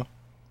Winslow.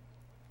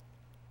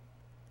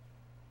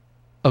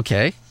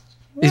 Okay.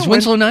 Is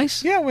Winslow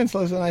nice? Yeah,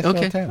 Winslow's a nice little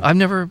Okay. town. I've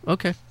never.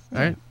 Okay. All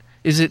right.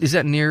 Is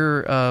that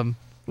near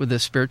with the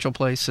spiritual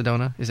place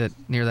Sedona? Is it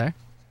near there?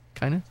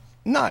 Kind of.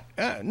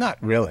 Not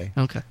really.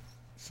 Okay.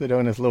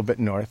 Sedona's a little bit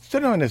north.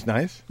 Sedona's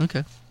nice.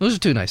 Okay. Those are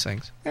two nice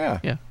things. Yeah.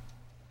 Yeah.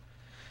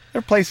 There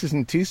are places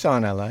in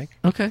Tucson I like.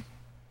 Okay.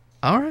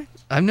 All right.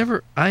 I've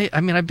never.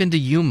 I mean, I've been to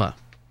Yuma.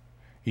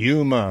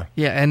 Yuma.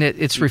 Yeah, and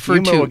it's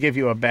referred Yuma to. will give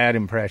you a bad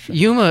impression.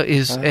 Yuma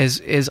is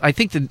as I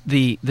think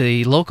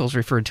the locals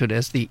referred to it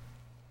as the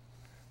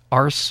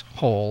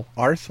arsehole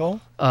Arsehole?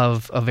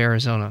 of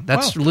Arizona.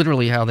 That's Wow.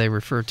 literally how they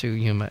refer to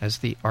Yuma, as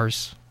the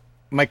arse.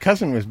 My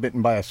cousin was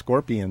bitten by a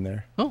scorpion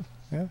there. Oh,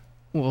 Yeah.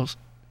 well,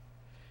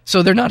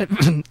 so they're not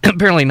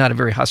apparently not a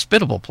very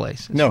hospitable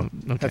place. No,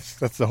 Okay.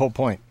 that's the whole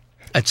point.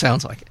 It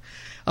sounds like it.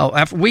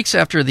 Oh, weeks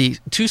after the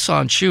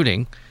Tucson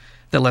shooting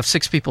that left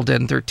 6 people dead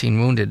and 13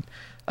 wounded,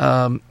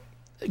 gun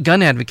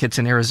advocates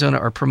in Arizona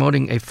are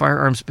promoting a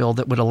firearms bill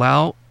that would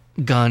allow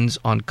guns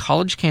on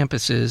college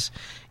campuses,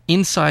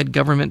 inside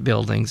government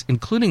buildings,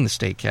 including the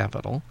state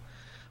capitol.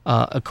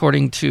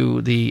 According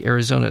to the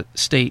Arizona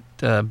State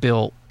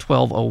Bill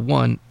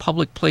 1201,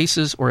 public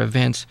places or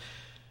events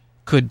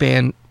could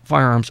ban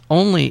firearms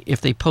only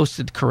if they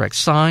posted correct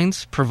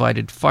signs,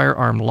 provided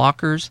firearm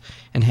lockers,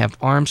 and have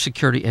armed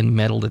security and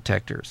metal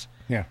detectors.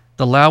 Yeah.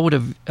 The law would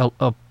have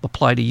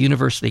apply to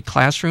university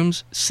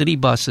classrooms, city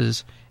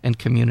buses, and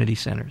community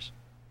centers.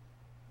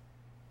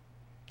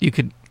 You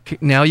could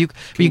now you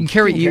can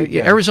carry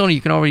yeah. Arizona.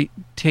 You can already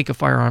take a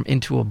firearm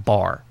into a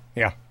bar.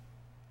 Yeah.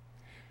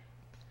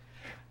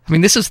 I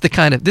mean, this is the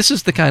kind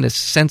of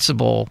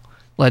sensible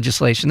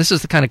legislation. This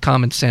is the kind of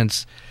common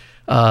sense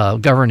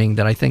governing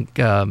that I think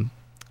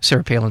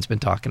Sarah Palin's been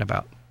talking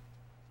about.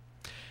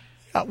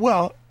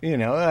 Well,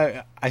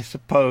 I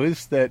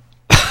suppose that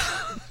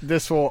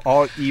this will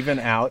all even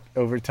out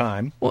over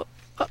time. Well,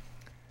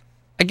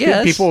 I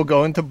guess People will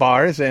go into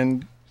bars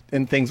and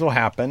things will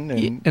happen,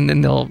 and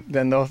then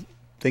they'll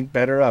think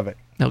better of it.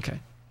 okay.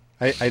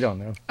 I don't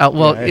know.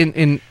 Well,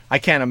 I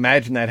can't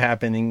imagine that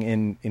happening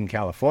in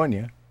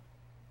California.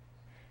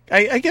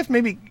 I guess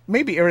maybe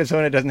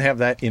Arizona doesn't have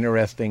that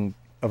interesting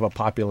of a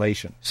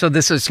population. so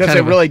this is Because kind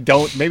they of really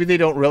don't. Maybe they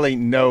don't really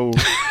know,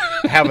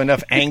 have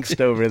enough angst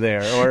over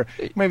there, or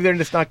maybe they're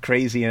just not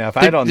crazy enough.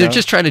 I don't know. They're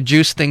just trying to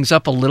juice things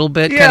up a little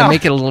bit, kind Yeah. of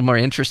make it a little more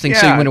interesting.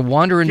 So Yeah. you're going to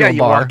wander into a you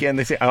bar. walk in,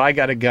 they say, "Oh, I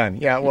got a gun."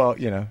 Yeah, well,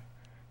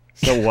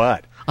 so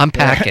what? I'm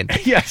packing.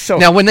 Yeah. So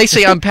Now, when they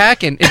say I'm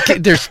packing,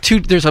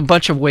 there's a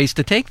bunch of ways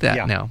to take that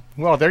yeah. now.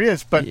 Well, there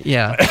is, but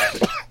Yeah.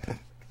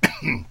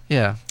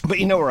 Yeah. but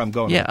you know where I'm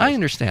going. Yeah, with I this.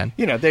 understand.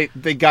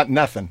 They got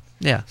nothing.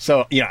 Yeah.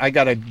 So I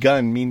got a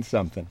gun means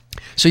something.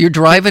 So you're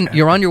driving.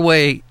 You're on your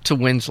way to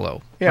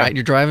Winslow, Yeah. right?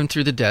 You're driving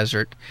through the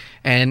desert,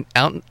 and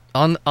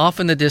off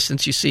in the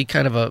distance, you see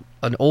kind of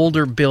an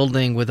older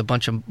building with a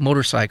bunch of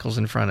motorcycles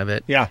in front of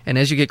it. Yeah. And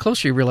as you get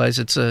closer, you realize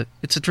it's a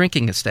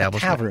drinking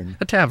establishment, tavern.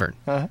 a tavern,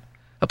 Uh-huh.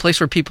 a place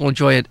where people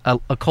enjoy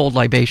a cold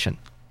libation.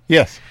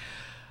 Yes.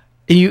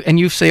 And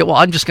you say, well,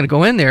 I'm just going to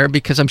go in there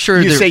because I'm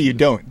sure You they're- say you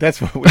don't. That's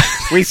what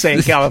we say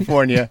in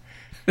California.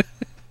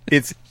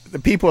 It's the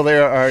people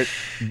there are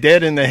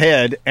dead in the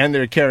head, and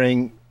they're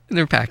packing.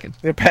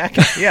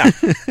 Yeah.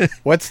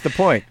 What's the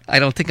point? I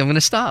don't think I'm going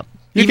to stop.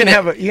 You Even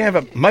can have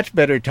a much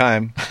better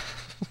time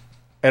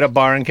at a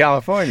bar in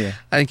California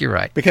I think you're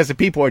right. because the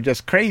people are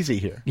just crazy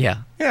here. Yeah.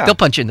 Yeah. They'll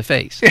punch you in the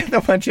face. They'll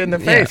punch you in the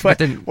face. but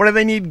then- What do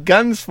they need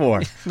guns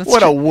for? That's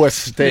What a true. wuss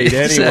state,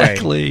 anyway.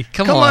 Exactly.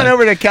 Come on on.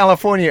 over to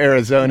California,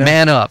 Arizona.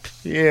 Man up.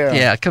 Yeah.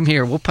 Yeah, come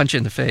here. We'll punch you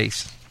in the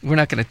face. We're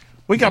not going to.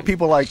 We got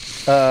people like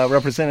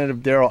Representative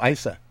Daryl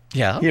Issa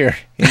Yeah. here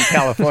in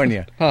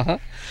California, Uh-huh.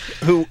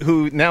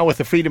 who now with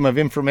the Freedom of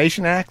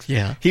Information Act,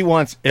 Yeah. he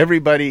wants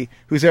everybody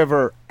who's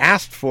ever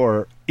asked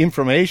for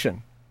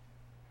information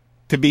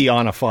to be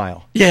on a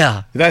file.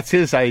 Yeah. That's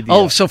his idea.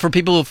 Oh, so for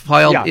people who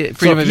filed yeah. freedom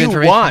so of if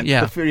information, you want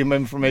yeah, the freedom of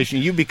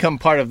information, you become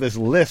part of this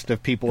list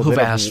of people who've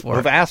that asked for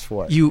who've it. asked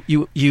for it.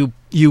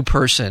 You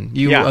person,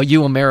 Yeah.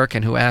 you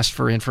American who asked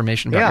for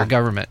information about Yeah. your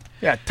government.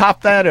 Yeah,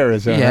 top that,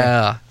 Arizona.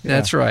 Yeah,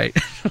 that's right.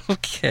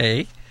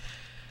 Okay.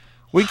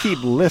 We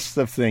keep lists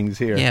of things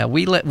here. Yeah,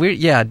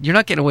 you're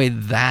not getting away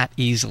that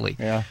easily.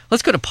 Yeah.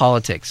 Let's go to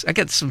politics. I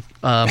got some.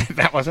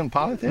 That wasn't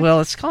politics? Well,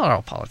 let's call it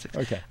all politics.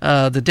 Okay.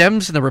 The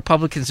Dems and the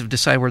Republicans have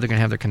decided where they're going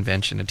to have their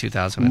convention in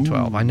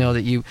 2012. I know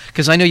that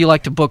because I know you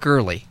like to book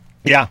early.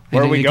 Yeah,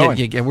 where are we going?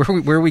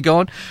 Where are we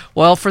going?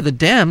 Well, for the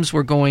Dems,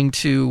 we're going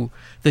to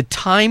the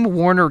Time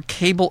Warner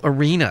Cable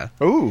Arena.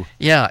 Ooh.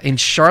 Yeah, in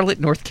Charlotte,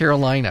 North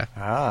Carolina.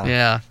 Ah.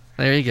 Yeah,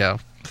 there you go.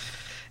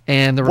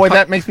 And the Boy,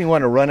 that makes me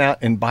want to run out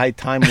and buy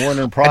Time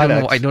Warner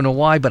products. I don't know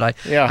why, but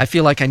I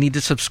feel like I need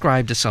to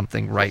subscribe to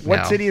something right now.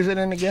 What city is it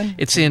in again?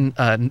 It's in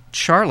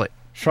Charlotte.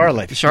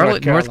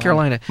 Charlotte, North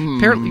Carolina.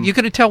 Apparently, you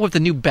couldn't tell what the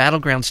new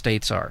battleground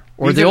states are,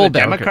 or These the are old the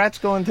battleground. Democrats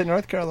going to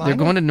North Carolina. They're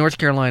going to North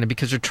Carolina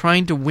because they're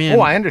trying to win.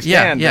 Oh, I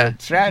understand the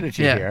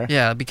strategy here.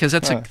 Yeah, because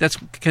that's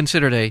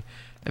considered a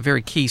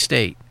very key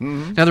state.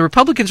 Mm-hmm. Now, the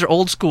Republicans are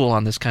old school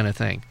on this kind of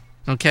thing.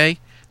 Okay,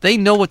 they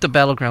know what the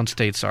battleground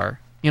states are.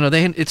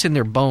 It's in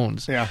their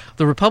bones. Yeah.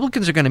 The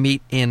Republicans are going to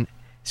meet in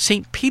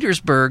St.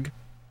 Petersburg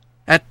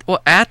at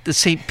the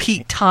St.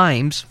 Pete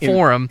Times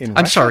Forum. In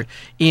I'm Russia? sorry,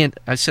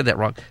 I said that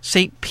wrong.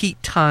 St.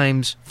 Pete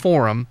Times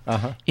Forum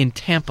in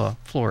Tampa,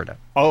 Florida.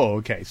 Oh,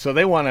 okay. So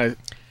they want to.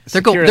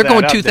 They're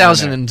going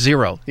 2000.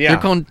 Yeah. They're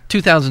going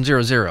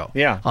 2000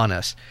 Yeah. on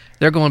us.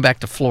 They're going back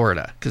to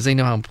Florida because they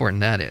know how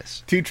important that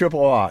is. 2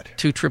 triple aught.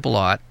 2 triple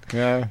aught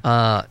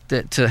Yeah.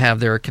 to have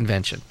their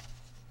convention.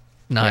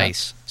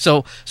 Nice.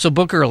 So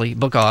book early,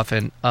 book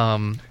often,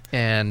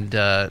 and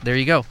there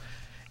you go.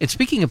 And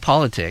speaking of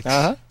politics,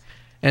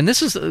 and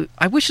this is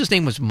I wish his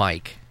name was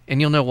Mike, and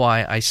you'll know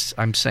why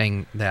I'm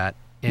saying that.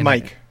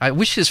 Mike. I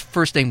wish his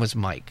first name was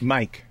Mike.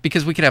 Mike.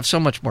 Because we could have so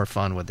much more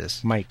fun with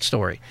this Mike.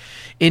 story.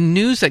 In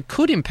news that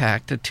could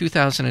impact the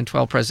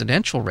 2012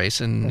 presidential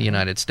race in the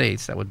United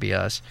States, that would be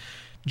us,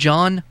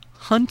 John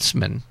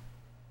Huntsman,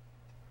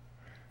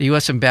 the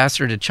U.S.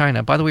 ambassador to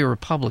China, by the way, a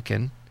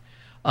Republican,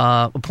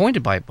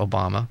 appointed by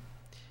Obama,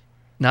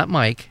 not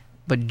Mike,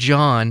 but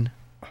John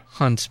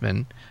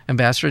Huntsman,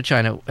 ambassador to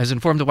China, has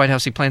informed the White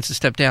House he plans to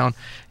step down.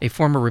 A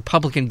former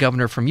Republican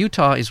governor from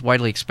Utah is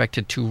widely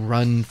expected to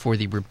run for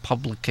the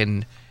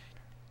Republican.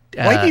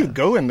 Why do you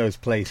go in those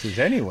places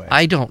anyway?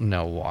 I don't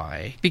know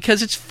why.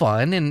 Because it's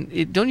fun,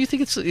 and don't you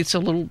think it's a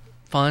little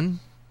fun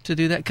to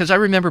do that? Because I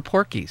remember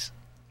Porky's,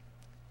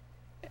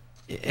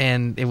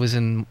 and it was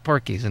in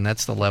Porky's, and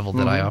that's the level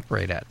that I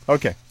operate at.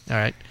 Okay. All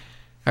right.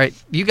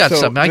 You got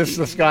something. This is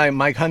this guy,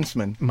 Mike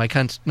Huntsman. John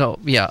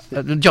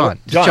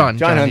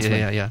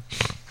Huntsman. Yeah.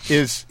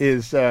 Is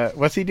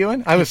what's he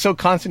doing? I was so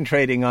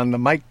concentrating on the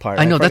Mike part.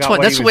 I know that's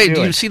the way.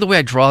 Do you see the way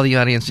I draw the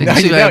audience? No,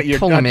 you don't. You're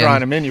not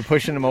drawing him in. You're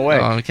pushing him away.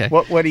 Oh, okay.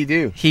 What did he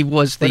do? He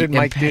was the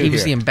he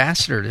was the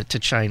ambassador to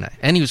China,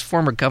 and he was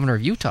former governor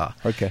of Utah.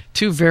 Okay.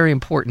 2 very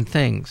important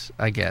things,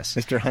 I guess.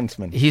 Mr.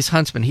 Huntsman. He's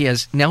Huntsman. He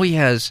has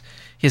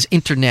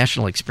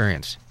international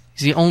experience.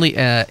 He's the only.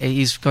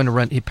 He's going to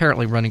run.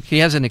 Apparently running. He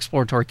has an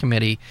exploratory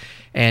committee,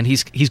 and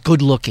he's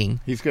good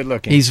looking. He's good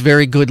looking. He's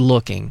very good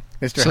looking.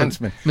 Mr.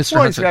 Huntsman. Mr.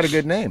 Well, Huntsman. he's got a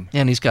good name.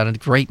 And he's got a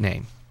great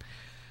name.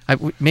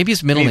 Maybe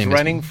his middle name He's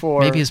running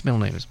for maybe his middle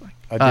name is Mike.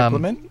 a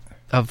diplomat?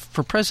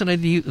 For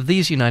president of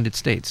these United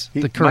States,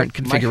 the current Mike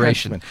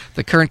configuration. Huntsman.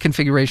 The current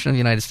configuration of the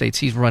United States,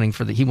 he's running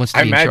for he wants to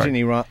I be in charge. imagine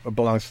he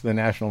belongs to the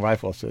National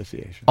Rifle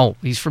Association. Oh,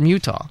 he's from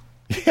Utah.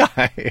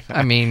 Yeah,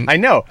 I mean, I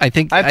know. I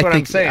think that's what I'm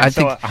think- saying. I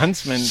so think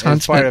Huntsman is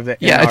part of the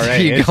yeah, NRA.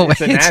 there you go.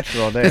 It's a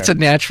natural there. It's a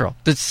natural.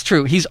 That's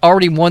true. He's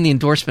already won the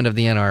endorsement of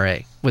the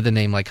NRA with a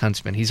name like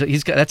Huntsman. He's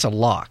got that's a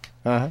lock.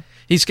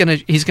 He's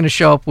gonna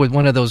show up with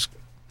one of those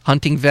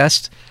hunting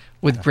vests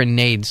with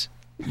grenades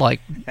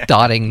like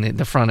dotting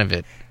the front of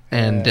it,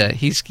 and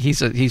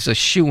he's a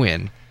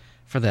shoo-in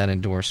for that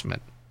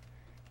endorsement.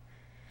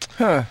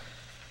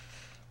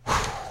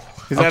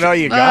 Is that all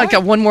you got? I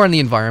got one more on the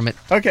environment.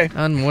 Okay.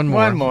 And one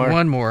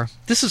more.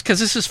 This is because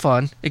this is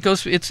fun. It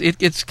goes.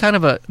 It's kind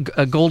of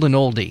a golden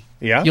oldie.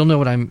 Yeah? You'll know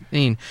what I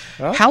mean.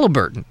 Oh.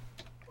 Halliburton,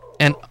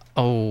 and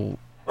all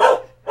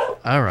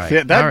right.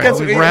 Yeah, All right.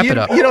 We wrap it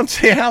up. You don't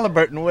say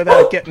Halliburton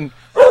without getting.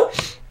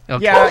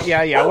 Okay.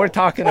 Yeah. We're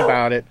talking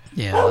about it.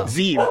 Yeah.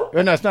 Zeeb.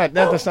 Oh, no, it's not.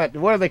 That's not.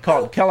 What are they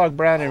called? Kellogg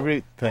Brown and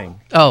Root thing.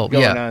 Oh,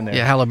 going yeah. on there.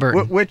 Yeah,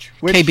 Halliburton. Which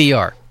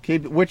KBR.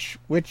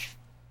 Which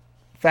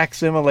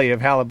facsimile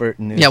of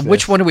Halliburton is Yeah,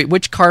 this?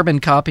 which carbon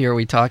copy are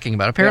we talking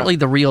about? Apparently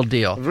the real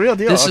deal. The real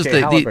deal? This Okay,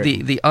 is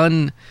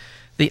Halliburton.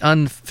 the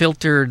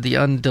unfiltered, the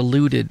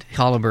undiluted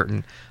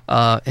Halliburton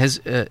has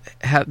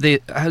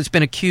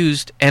been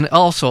accused, and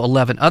also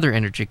 11 other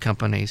energy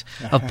companies,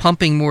 of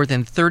pumping more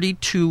than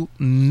 32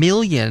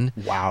 million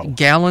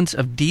gallons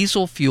of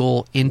diesel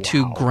fuel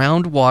into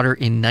groundwater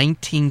in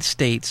 19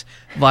 states,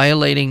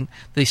 violating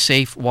the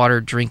Safe Water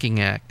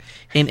Drinking Act.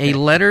 In a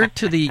letter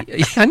to the,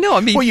 I know,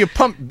 I mean, well, you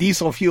pump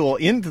diesel fuel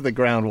into the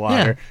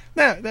groundwater.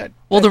 Yeah.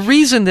 The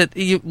reason that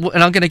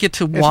and I'm going to get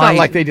to it's why. It's not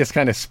like they just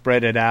kind of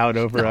spread it out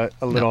over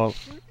a little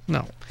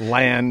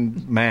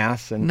land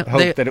mass and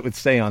hope that it would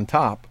stay on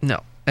top.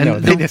 No.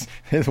 And they just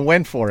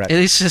went for it.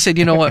 They just said,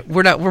 you know what,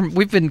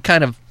 we've been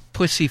kind of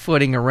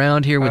pussyfooting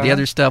around here with the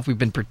other stuff. We've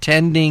been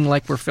pretending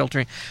like we're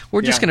filtering.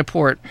 We're just going to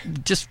pour it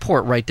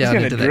right down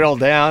into that. Drill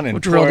down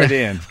and pour it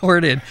in. Pour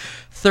it in.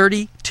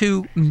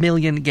 32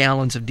 million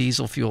gallons of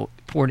diesel fuel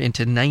poured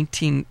into the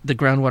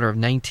groundwater of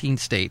 19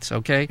 states,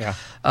 okay?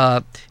 Yeah.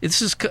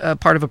 This is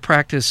part of a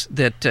practice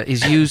that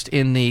is used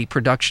in the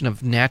production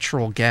of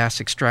natural gas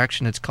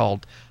extraction. It's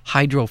called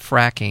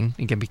hydrofracking.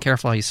 You can be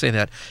careful how you say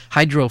that.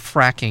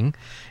 Hydrofracking.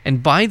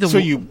 And by the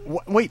way...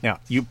 So wait now.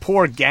 You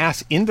pour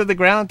gas into the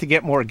ground to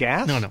get more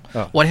gas? No.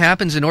 Oh. What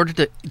happens in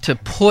order to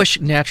push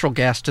natural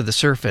gas to the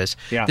surface,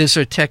 there's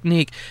a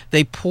technique.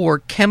 They pour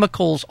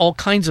chemicals, all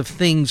kinds of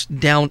things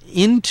down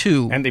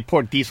into... And they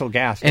pour diesel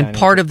gas And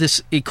part of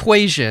this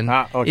equation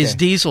okay. is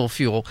diesel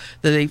fuel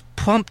that they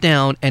pump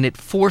down, and it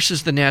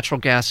forces the natural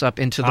gas up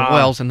into the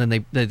wells, and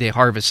then they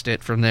harvest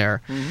it from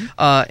there. Mm-hmm.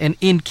 And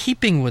in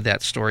keeping with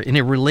that story, in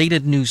a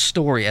related news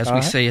story, as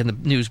we say in the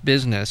news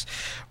business,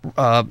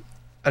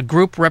 a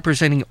group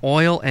representing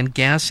oil and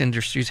gas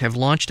industries have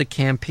launched a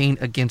campaign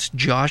against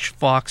Josh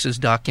Fox's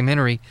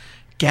documentary,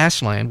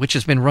 Gasland, which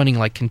has been running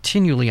like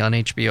continually on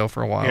HBO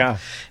for a while, Yeah.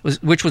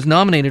 which was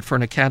nominated for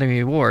an Academy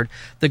Award.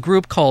 The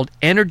group called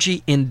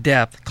Energy in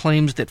Depth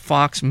claims that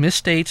Fox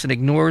misstates and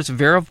ignores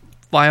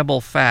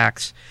verifiable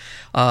facts.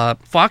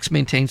 Fox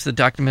maintains the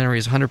documentary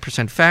is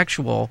 100%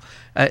 factual,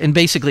 and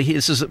basically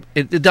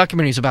the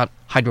documentary is about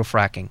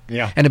hydrofracking,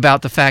 and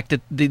about the fact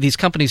that these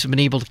companies have been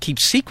able to keep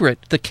secret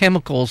the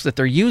chemicals that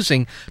they're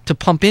using to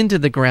pump into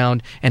the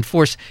ground and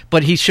force.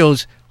 But he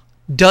shows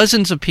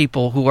dozens of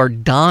people who are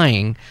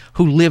dying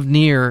who live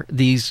near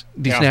these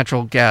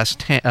natural gas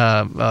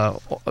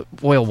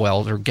oil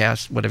wells or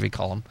gas, whatever you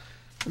call them,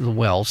 the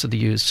wells that they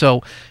use.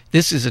 So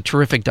this is a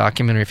terrific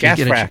documentary. If Gas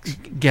you get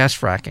fracks. gas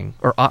fracking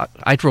or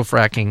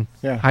hydrofracking,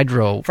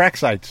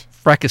 Fracksites.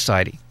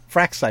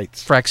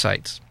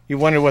 Fracksites. You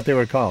wonder what they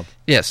were called.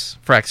 Yes,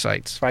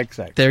 fracksites.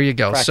 Fracksites. There you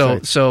go.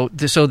 Fracksites. So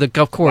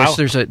of course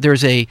Wow.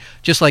 there's a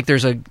just like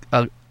there's a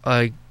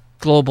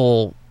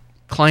global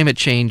climate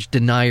change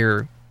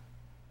denier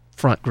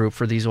front group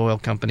for these oil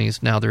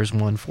companies. Now there's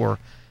one for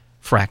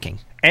fracking.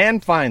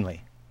 And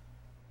finally,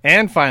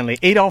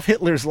 Adolf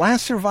Hitler's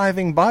last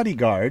surviving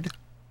bodyguard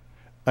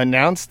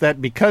announced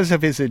that because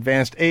of his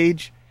advanced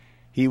age,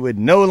 he would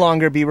no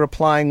longer be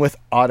replying with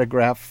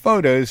autographed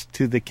photos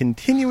to the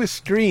continuous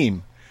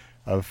stream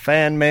of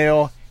fan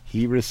mail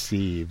he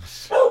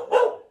receives.